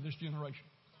book for this generation.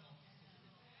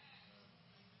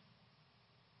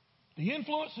 The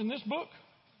influence in this book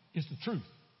is the truth.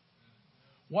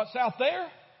 What's out there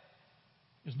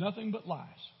is nothing but lies.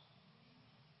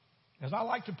 As I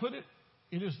like to put it,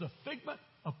 it is the figment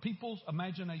of people's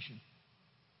imagination.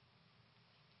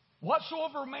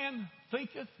 Whatsoever a man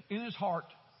thinketh in his heart,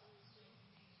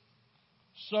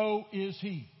 so is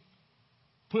he.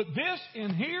 Put this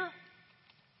in here,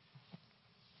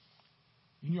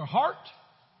 in your heart,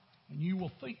 and you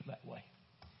will think that way.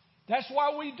 That's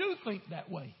why we do think that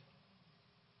way.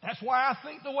 That's why I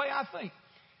think the way I think.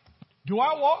 Do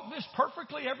I walk this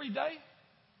perfectly every day?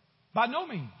 By no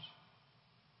means.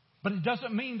 But it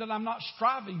doesn't mean that I'm not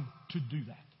striving to do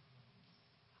that.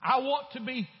 I want to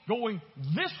be going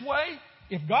this way.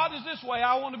 If God is this way,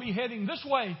 I want to be heading this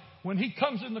way when He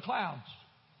comes in the clouds.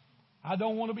 I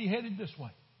don't want to be headed this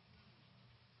way.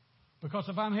 Because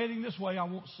if I'm heading this way, I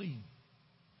won't see Him.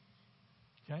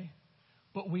 Okay?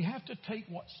 But we have to take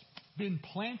what's been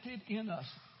planted in us.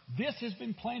 This has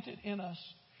been planted in us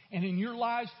and in your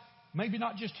lives, maybe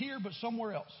not just here, but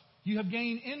somewhere else. You have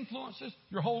gained influences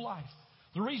your whole life.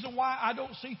 The reason why I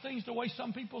don't see things the way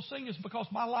some people see is because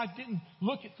my life didn't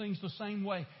look at things the same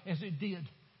way as it did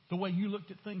the way you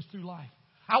looked at things through life.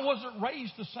 I wasn't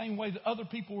raised the same way that other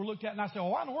people were looked at. And I said,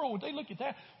 well, why in the world would they look at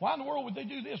that? Why in the world would they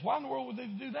do this? Why in the world would they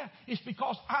do that? It's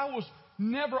because I was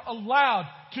never allowed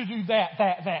to do that.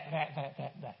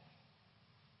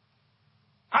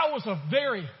 I was a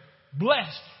very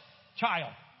blessed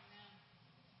child.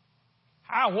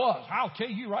 I was. I'll tell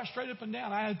you right straight up and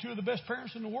down. I had two of the best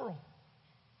parents in the world.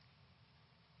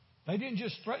 They didn't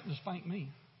just threaten to spank me.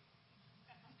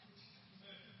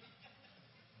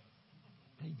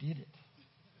 They did it.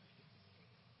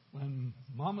 When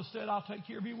Mama said, I'll take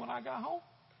care of you when I got home,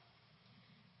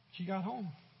 she got home.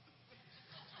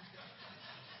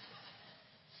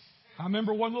 I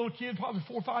remember one little kid, probably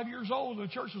 4 or 5 years old, the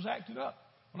church was acting up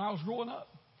when I was growing up.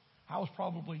 I was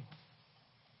probably,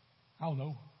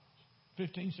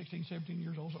 15, 16, 17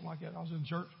 years old, something like that. I was in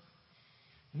church.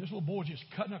 And this little boy just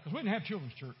cutting up, because we didn't have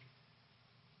children's church.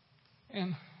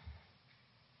 And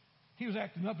he was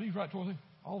acting up. He was right towards him.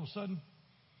 All of a sudden,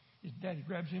 his daddy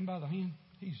grabs him by the hand.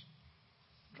 He's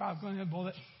going ahead,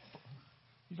 boy.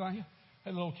 He's like, had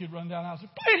the little kid run down. I said,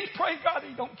 please pray God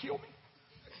He don't kill me.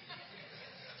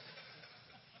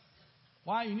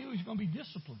 Why? He knew he was going to be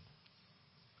disciplined.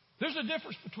 There's a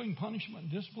difference between punishment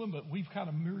and discipline, but we've kind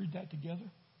of mirrored that together.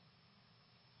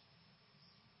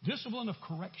 Discipline of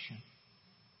correction.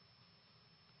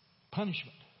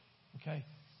 Punishment, okay,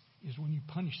 is when you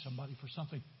punish somebody for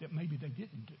something that maybe they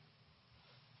didn't do.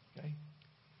 Okay?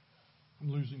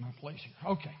 I'm losing my place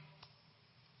here. Okay.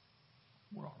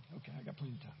 Where are we? Okay, I got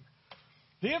plenty of time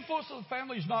here. The influence of the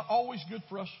family is not always good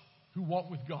for us who walk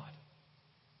with God.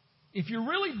 If you're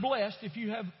really blessed, if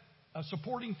you have a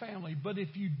supporting family, but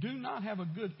if you do not have a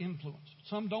good influence,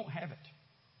 some don't have it.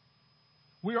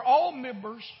 We are all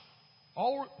members.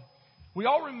 We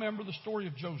all remember the story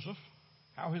of Joseph,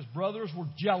 how his brothers were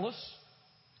jealous,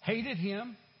 hated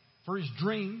him for his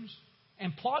dreams,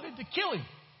 and plotted to kill him.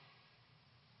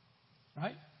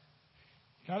 Right?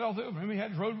 Got all through. Remember, he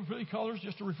had his robe with pretty colors.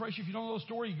 Just to refresh you, if you don't know the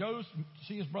story, he goes to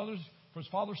see his brothers. For his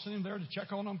father sent him there to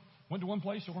check on them. Went to one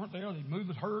place, they weren't there. They moved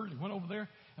the herd. He went over there.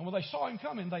 And when they saw him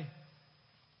coming, they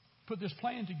put this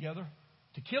plan together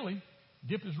to kill him,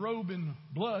 dip his robe in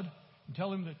blood, and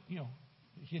tell him that,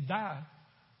 he'd die.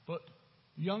 But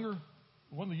one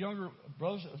of the younger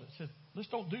brothers said, let's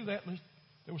don't do that.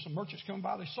 There were some merchants coming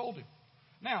by. They sold him.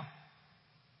 Now,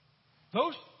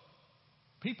 those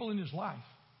people in his life,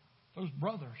 those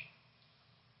brothers,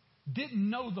 didn't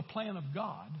know the plan of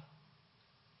God,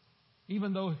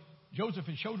 even though Joseph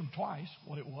had showed them twice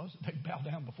what it was. They'd bow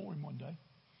down before him one day.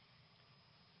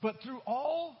 But through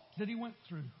all that he went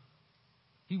through,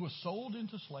 he was sold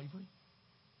into slavery.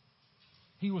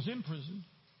 He was imprisoned.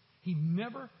 He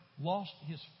never lost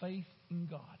his faith in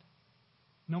God.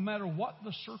 No matter what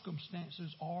the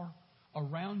circumstances are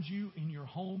around you, in your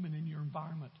home and in your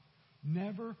environment,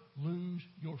 never lose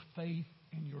your faith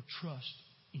and your trust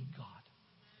in God.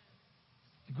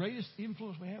 The greatest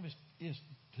influence we have is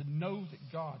to know that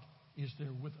God is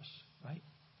there with us, right?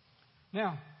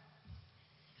 Now,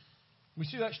 we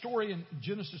see that story in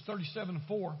Genesis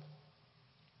 37:4.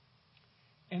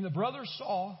 And the brothers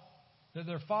saw that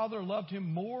their father loved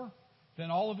him more than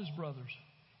all of his brothers,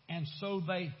 and so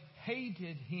they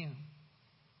hated him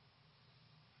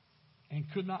and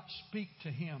could not speak to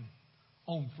him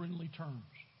on friendly terms.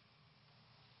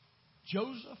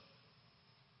 Joseph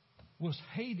was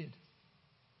hated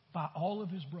by all of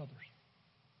his brothers.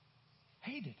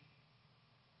 Hated.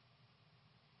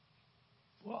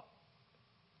 Well,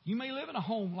 you may live in a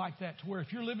home like that to where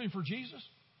if you're living for Jesus,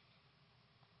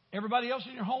 everybody else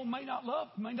in your home may not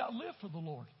live for the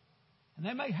Lord. And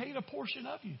they may hate a portion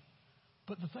of you.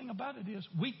 But the thing about it is,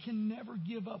 we can never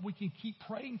give up. We can keep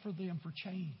praying for them for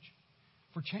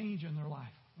change in their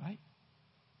life, right?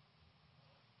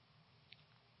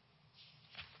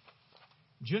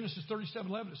 Genesis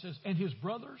 37:11, it says, and his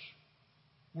brothers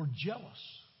were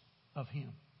jealous of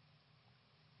him.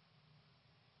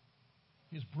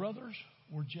 His brothers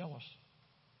were jealous.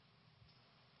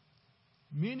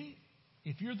 Many,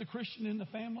 if you're the Christian in the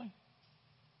family,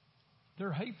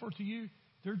 they're hateful to you.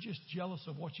 They're just jealous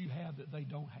of what you have that they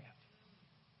don't have.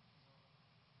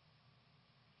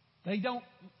 A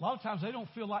lot of times they don't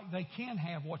feel like they can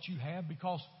have what you have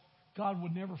because God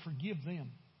would never forgive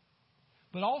them.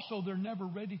 But also they're never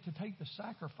ready to take the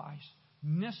sacrifice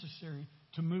necessary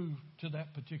to move to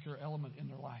that particular element in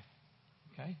their life.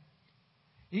 Okay?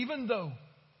 Even though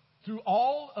through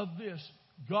all of this,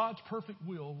 God's perfect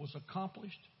will was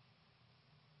accomplished,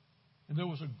 and there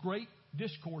was a great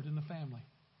discord in the family.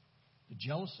 The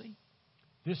jealousy,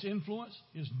 this influence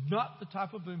is not the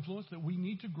type of influence that we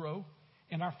need to grow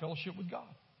in our fellowship with God.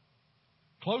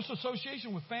 Close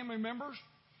association with family members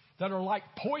that are like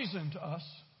poison to us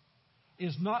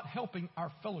is not helping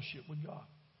our fellowship with God.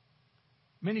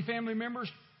 Many family members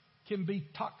can be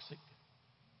toxic,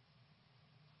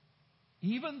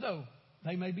 even though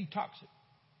they may be toxic.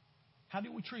 How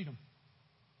do we treat them?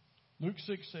 Luke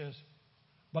 6 says,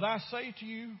 but I say to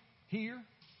you here,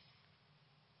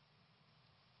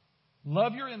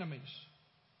 love your enemies.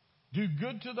 Do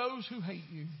good to those who hate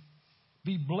you.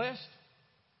 Be blessed.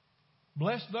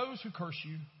 Bless those who curse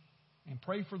you. And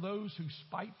pray for those who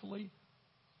spitefully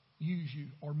use you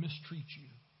or mistreat you.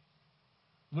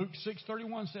 Luke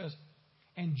 6:31 says,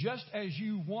 and just as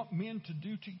you want men to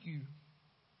do to you,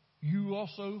 you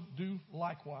also do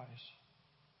likewise.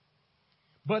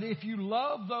 But if you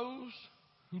love those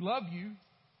who love you,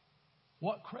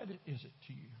 what credit is it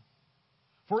to you?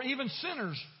 For even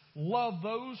sinners love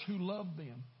those who love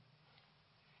them.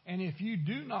 And if you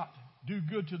do not do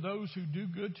good to those who do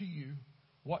good to you,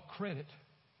 what credit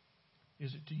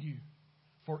is it to you?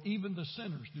 For even the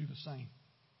sinners do the same.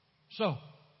 So,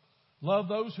 love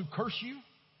those who curse you.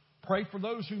 Pray for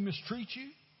those who mistreat you.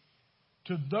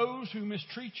 To those who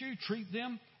mistreat you, treat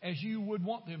them as you would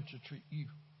want them to treat you.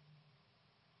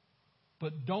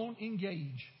 But don't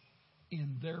engage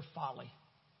in their folly.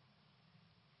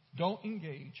 Don't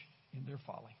engage in their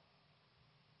folly.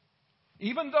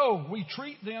 Even though we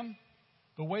treat them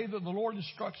the way that the Lord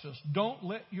instructs us, don't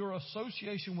let your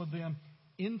association with them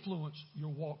influence your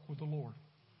walk with the Lord.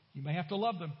 You may have to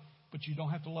love them, but you don't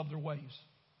have to love their ways.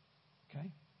 Okay?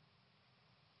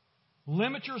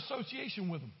 Limit your association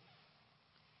with them.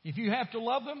 If you have to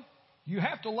love them, you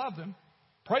have to love them,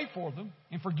 pray for them,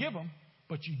 and forgive them,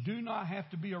 but you do not have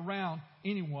to be around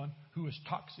anyone who is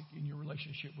toxic in your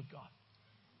relationship with God.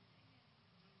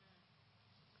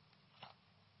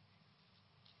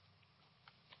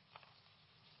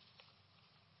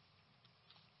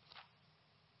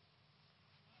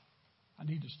 I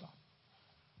need to stop.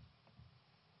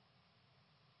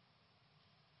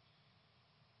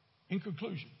 In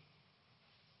conclusion,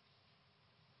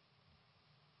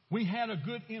 we had a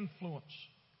good influence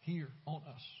here on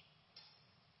us.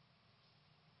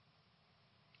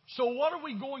 So what are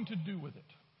we going to do with it?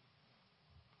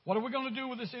 What are we going to do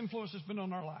with this influence that's been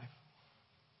on our life?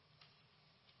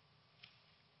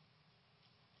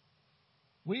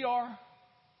 We are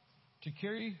to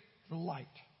carry the light.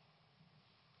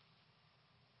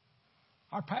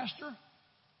 Our pastor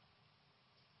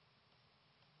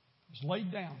is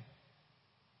laid down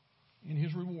in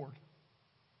his reward.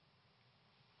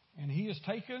 And he has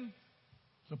taken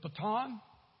the baton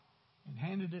and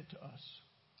handed it to us.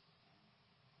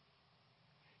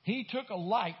 He took a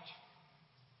light,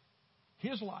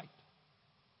 his light,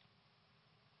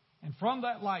 and from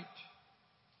that light,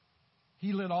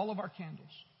 he lit all of our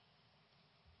candles.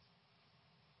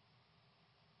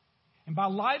 And by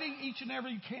lighting each and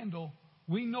every candle,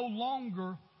 we no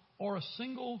longer are a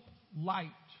single light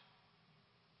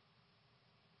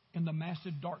in the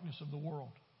massive darkness of the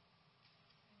world.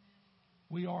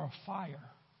 We are a fire.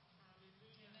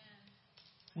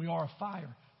 We are a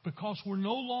fire because we're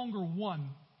no longer one,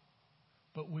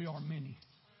 but we are many.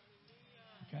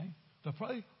 Okay?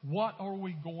 What are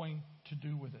we going to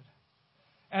do with it?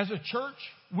 As a church,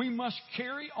 we must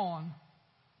carry on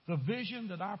the vision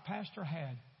that our pastor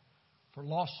had for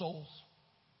lost souls.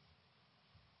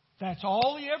 That's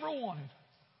all he ever wanted,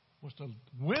 was to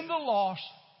win the lost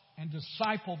and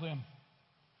disciple them.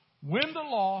 Win the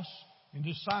lost and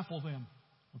disciple them.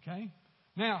 Okay?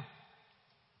 Now,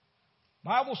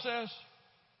 Bible says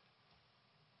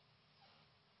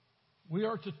we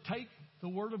are to take the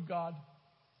Word of God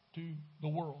to the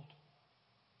world.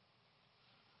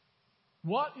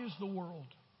 What is the world?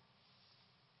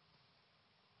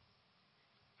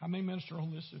 I may minister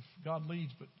on this if God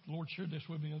leads, but the Lord shared this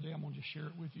with me the other day. I'm going to just share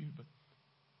it with you. But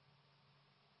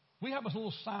We have a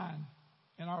little sign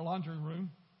in our laundry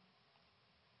room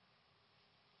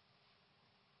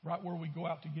right where we go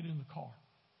out to get in the car.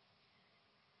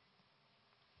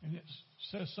 And it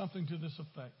says something to this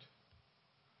effect.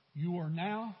 You are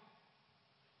now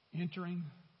entering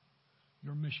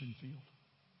your mission field.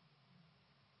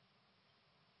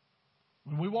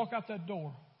 When we walk out that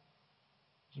door,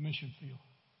 it's a mission field.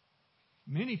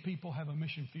 Many people have a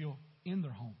mission field in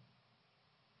their home.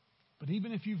 But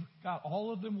even if you've got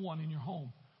all of them one in your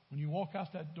home, when you walk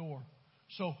out that door,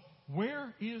 so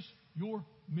where is your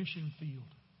mission field?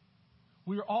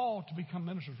 We are all to become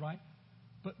ministers, right?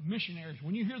 But missionaries,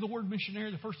 when you hear the word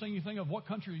missionary, the first thing you think of, what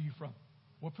country are you from?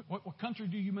 What country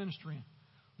do you minister in?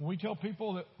 When we tell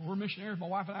people that we're missionaries, my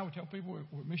wife and I would tell people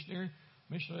we're missionary,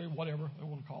 whatever they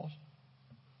want to call us.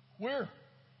 Where?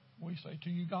 We say to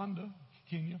Uganda,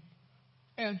 Kenya.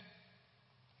 And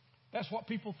that's what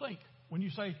people think. When you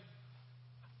say,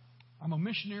 I'm a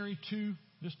missionary to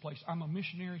this place. I'm a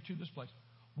missionary to this place.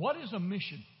 What is a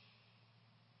mission?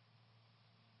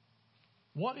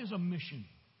 What is a mission?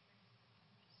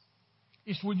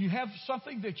 It's when you have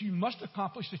something that you must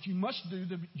accomplish, that you must do,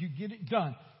 that you get it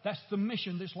done. That's the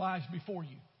mission that lies before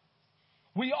you.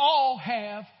 We all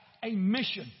have a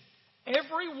mission.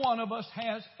 Every one of us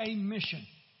has a mission.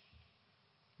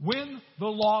 Win the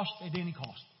lost at any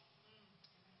cost.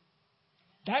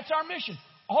 That's our mission.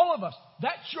 All of us.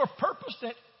 That's your purpose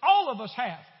that all of us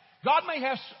have. God may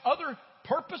have other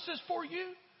purposes for you,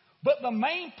 but the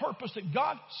main purpose that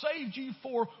God saved you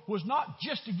for was not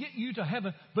just to get you to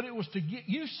heaven, but it was to get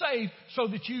you saved so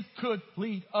that you could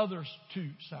lead others to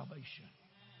salvation.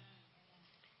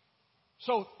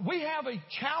 So we have a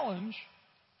challenge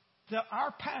that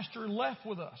our pastor left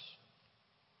with us.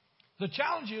 The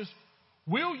challenge is,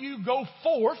 will you go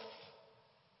forth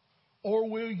or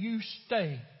will you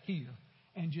stay here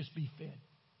and just be fed?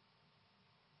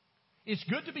 It's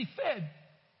good to be fed,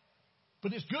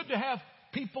 but it's good to have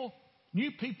people,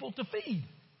 new people to feed.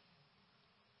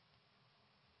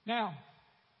 Now,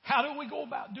 how do we go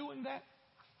about doing that?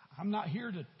 I'm not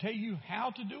here to tell you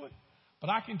how to do it, but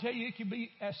I can tell you it can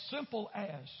be as simple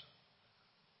as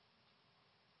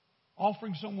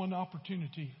offering someone the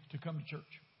opportunity to come to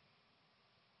church.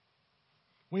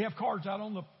 We have cards out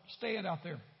on the stand out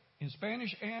there in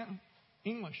Spanish and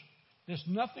English. There's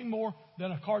nothing more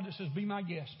than a card that says, be my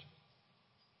guest.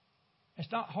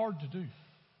 It's not hard to do.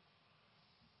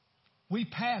 We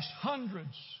pass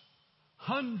hundreds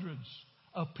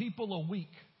of people a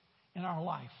week in our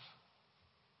life.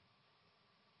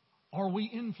 Are we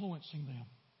influencing them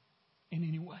in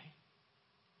any way?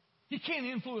 You can't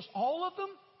influence all of them,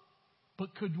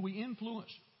 but could we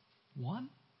influence one?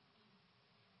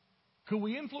 Could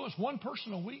we influence one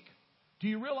person a week? Do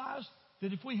you realize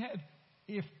that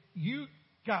if you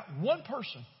got one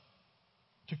person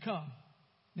to come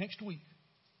next week,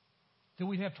 then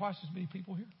we'd have twice as many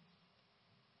people here?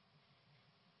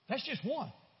 That's just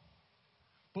one.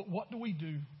 But what do we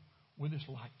do with this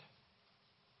light?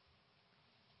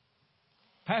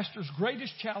 Pastor's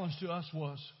greatest challenge to us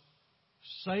was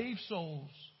save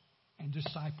souls and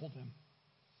disciple them.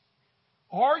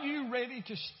 Are you ready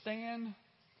to stand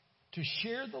to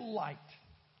share the light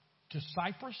to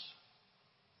Cypress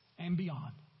and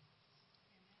beyond?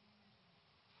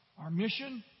 Our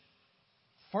mission,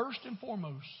 first and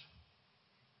foremost,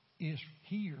 is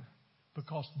here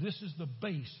because this is the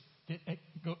base that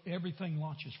everything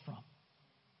launches from.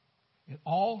 It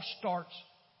all starts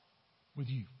with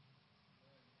you.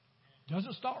 It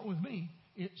doesn't start with me.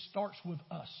 It starts with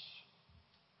us.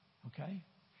 Okay?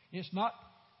 It's not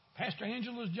Pastor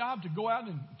Angela's job to go out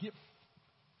and get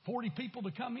 40 people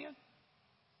to come in.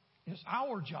 It's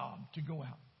our job to go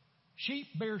out. Sheep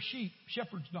bear sheep.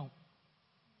 Shepherds don't.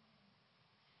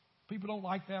 People don't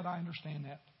like that. I understand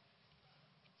that.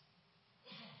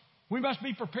 We must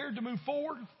be prepared to move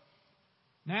forward.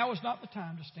 Now is not the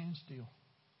time to stand still.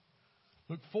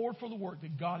 Look forward for the work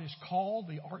that God has called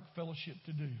the Ark Fellowship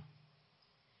to do.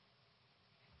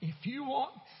 If you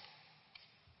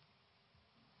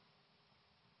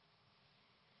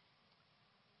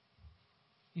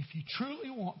truly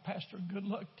want Pastor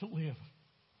Goodluck to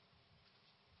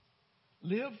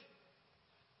live,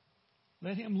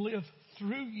 let him live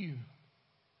through you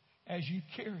as you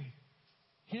carry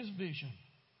his vision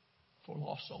for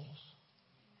lost souls.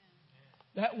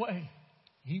 That way,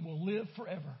 he will live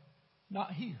forever.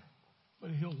 Not here,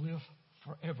 but he'll live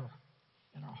forever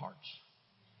in our hearts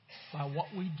by what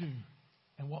we do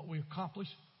and what we accomplish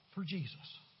for Jesus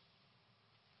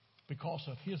because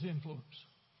of his influence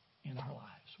in our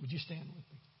lives. Would you stand with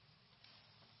me?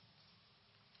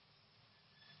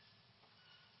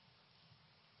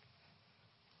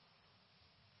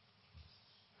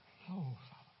 Oh,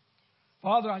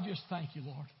 Father, I just thank you,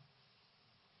 Lord,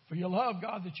 for your love,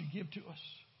 God, that you give to us.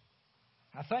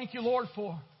 I thank you, Lord,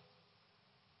 for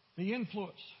the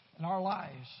influence in our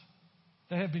lives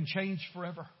that have been changed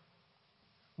forever.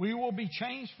 We will be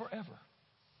changed forever.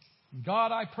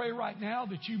 God, I pray right now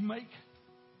that you make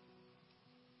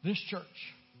this church,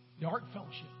 the Ark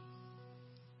Fellowship,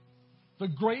 the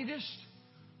greatest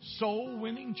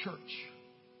soul-winning church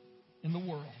in the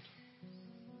world.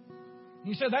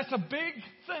 You said that's a big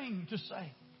thing to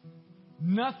say.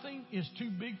 Nothing is too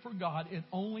big for God. It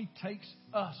only takes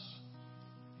us,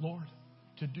 Lord,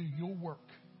 to do your work.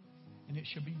 And it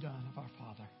shall be done of our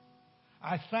Father.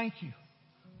 I thank you,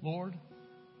 Lord,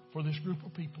 for this group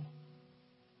of people.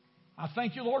 I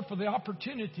thank you, Lord, for the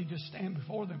opportunity to stand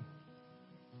before them.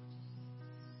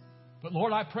 But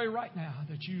Lord, I pray right now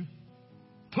that you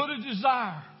put a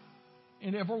desire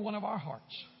in every one of our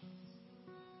hearts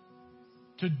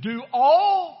to do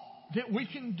all that we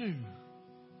can do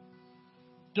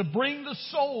to bring the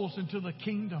souls into the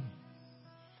kingdom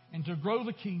and to grow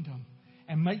the kingdom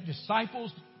and make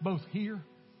disciples both here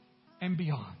and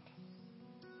beyond.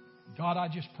 God, I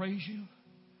just praise you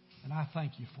and I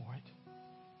thank you for it.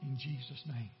 In Jesus'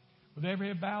 name. With every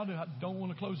head bowed, I don't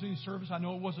want to close any service. I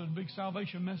know it wasn't a big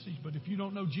salvation message, but if you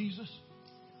don't know Jesus,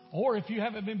 or if you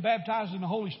haven't been baptized in the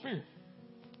Holy Spirit,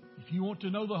 if you want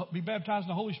to be baptized in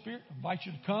the Holy Spirit, I invite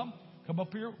you to come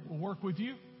up here. We'll work with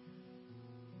you.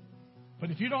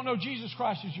 But if you don't know Jesus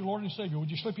Christ as your Lord and Savior,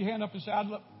 would you slip your hand up and say,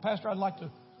 Pastor, I'd like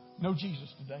to know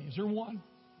Jesus today. Is there one?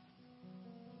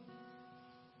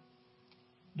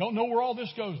 Don't know where all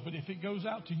this goes, but if it goes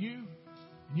out to you,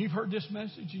 and you've heard this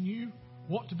message and you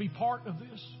want to be part of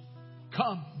this,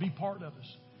 come be part of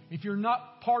us. If you're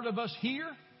not part of us here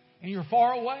and you're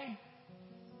far away,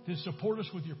 then support us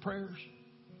with your prayers,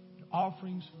 your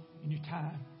offerings, and your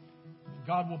time. And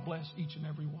God will bless each and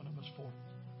every one of us for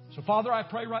it. So, Father, I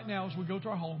pray right now as we go to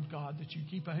our homes, God, that you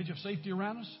keep a hedge of safety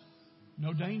around us.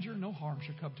 No danger, no harm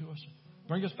shall come to us.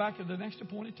 Bring us back at the next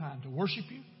appointed time to worship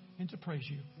you and to praise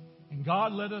you. And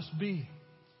God, let us be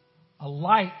a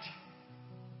light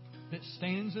that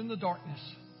stands in the darkness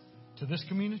to this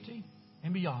community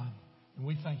and beyond. And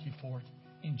we thank you for it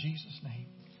in Jesus' name.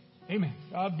 Amen.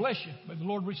 God bless you. May the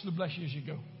Lord richly bless you as you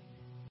go.